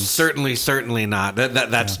things. Certainly not.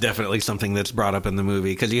 That's definitely something that's brought up in the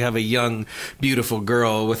movie, because you have a young beautiful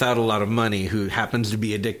girl without a lot of money who happens to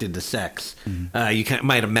be addicted to sex. You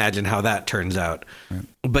might imagine how that turns out. Right.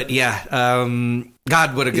 But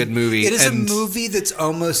God, what a good movie. It is a movie that's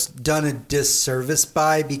almost done a disservice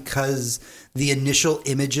by, because the initial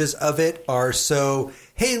images of it are so,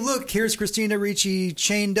 hey, look, here's Christina Ricci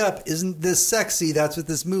chained up. Isn't this sexy? That's what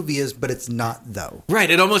this movie is, but it's not, though.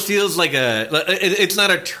 Right. It almost feels like it's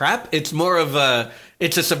not a trap. It's more of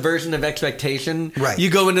it's a subversion of expectation. Right. You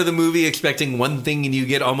go into the movie expecting one thing and you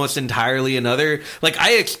get almost entirely another. Like,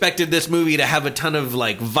 I expected this movie to have a ton of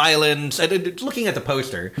like violence. Looking at the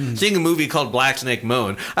poster, seeing a movie called Black Snake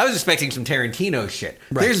Moan, I was expecting some Tarantino shit.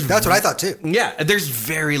 Right. That's what I thought too. Yeah. There's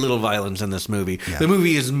very little violence in this movie. Yeah. The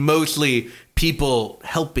movie is mostly people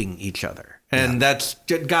helping each other. And that's,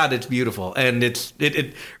 God, it's beautiful. And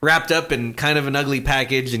it wrapped up in kind of an ugly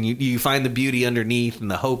package, and you find the beauty underneath and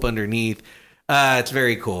the hope underneath. It's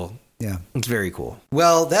very cool. Yeah. It's very cool.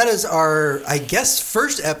 Well, that is our, I guess,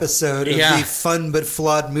 first episode of the Fun But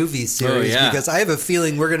Flawed movie series, because I have a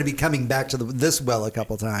feeling we're going to be coming back to this well a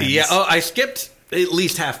couple times. Yeah. Oh, I skipped at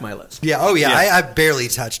least half my list. Yeah. Oh, yeah. I barely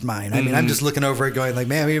touched mine. I mean, I'm just looking over it going like,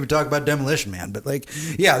 man, we didn't even talk about Demolition Man. But like,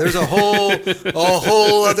 yeah, there's a whole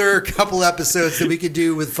other couple episodes that we could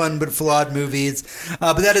do with Fun But Flawed movies.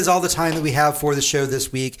 But that is all the time that we have for the show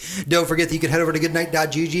this week. Don't forget that you can head over to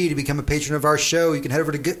goodnight.gg to become a patron of our show. You can head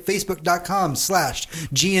over to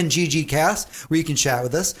facebook.com/GNGGcast, where you can chat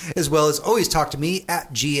with us, as well as always talk to me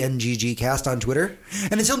at GNGGcast on Twitter.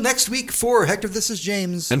 And until next week, for Hector, this is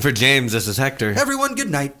James. And for James, this is Hector. Everyone, good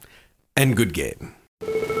night. And good game.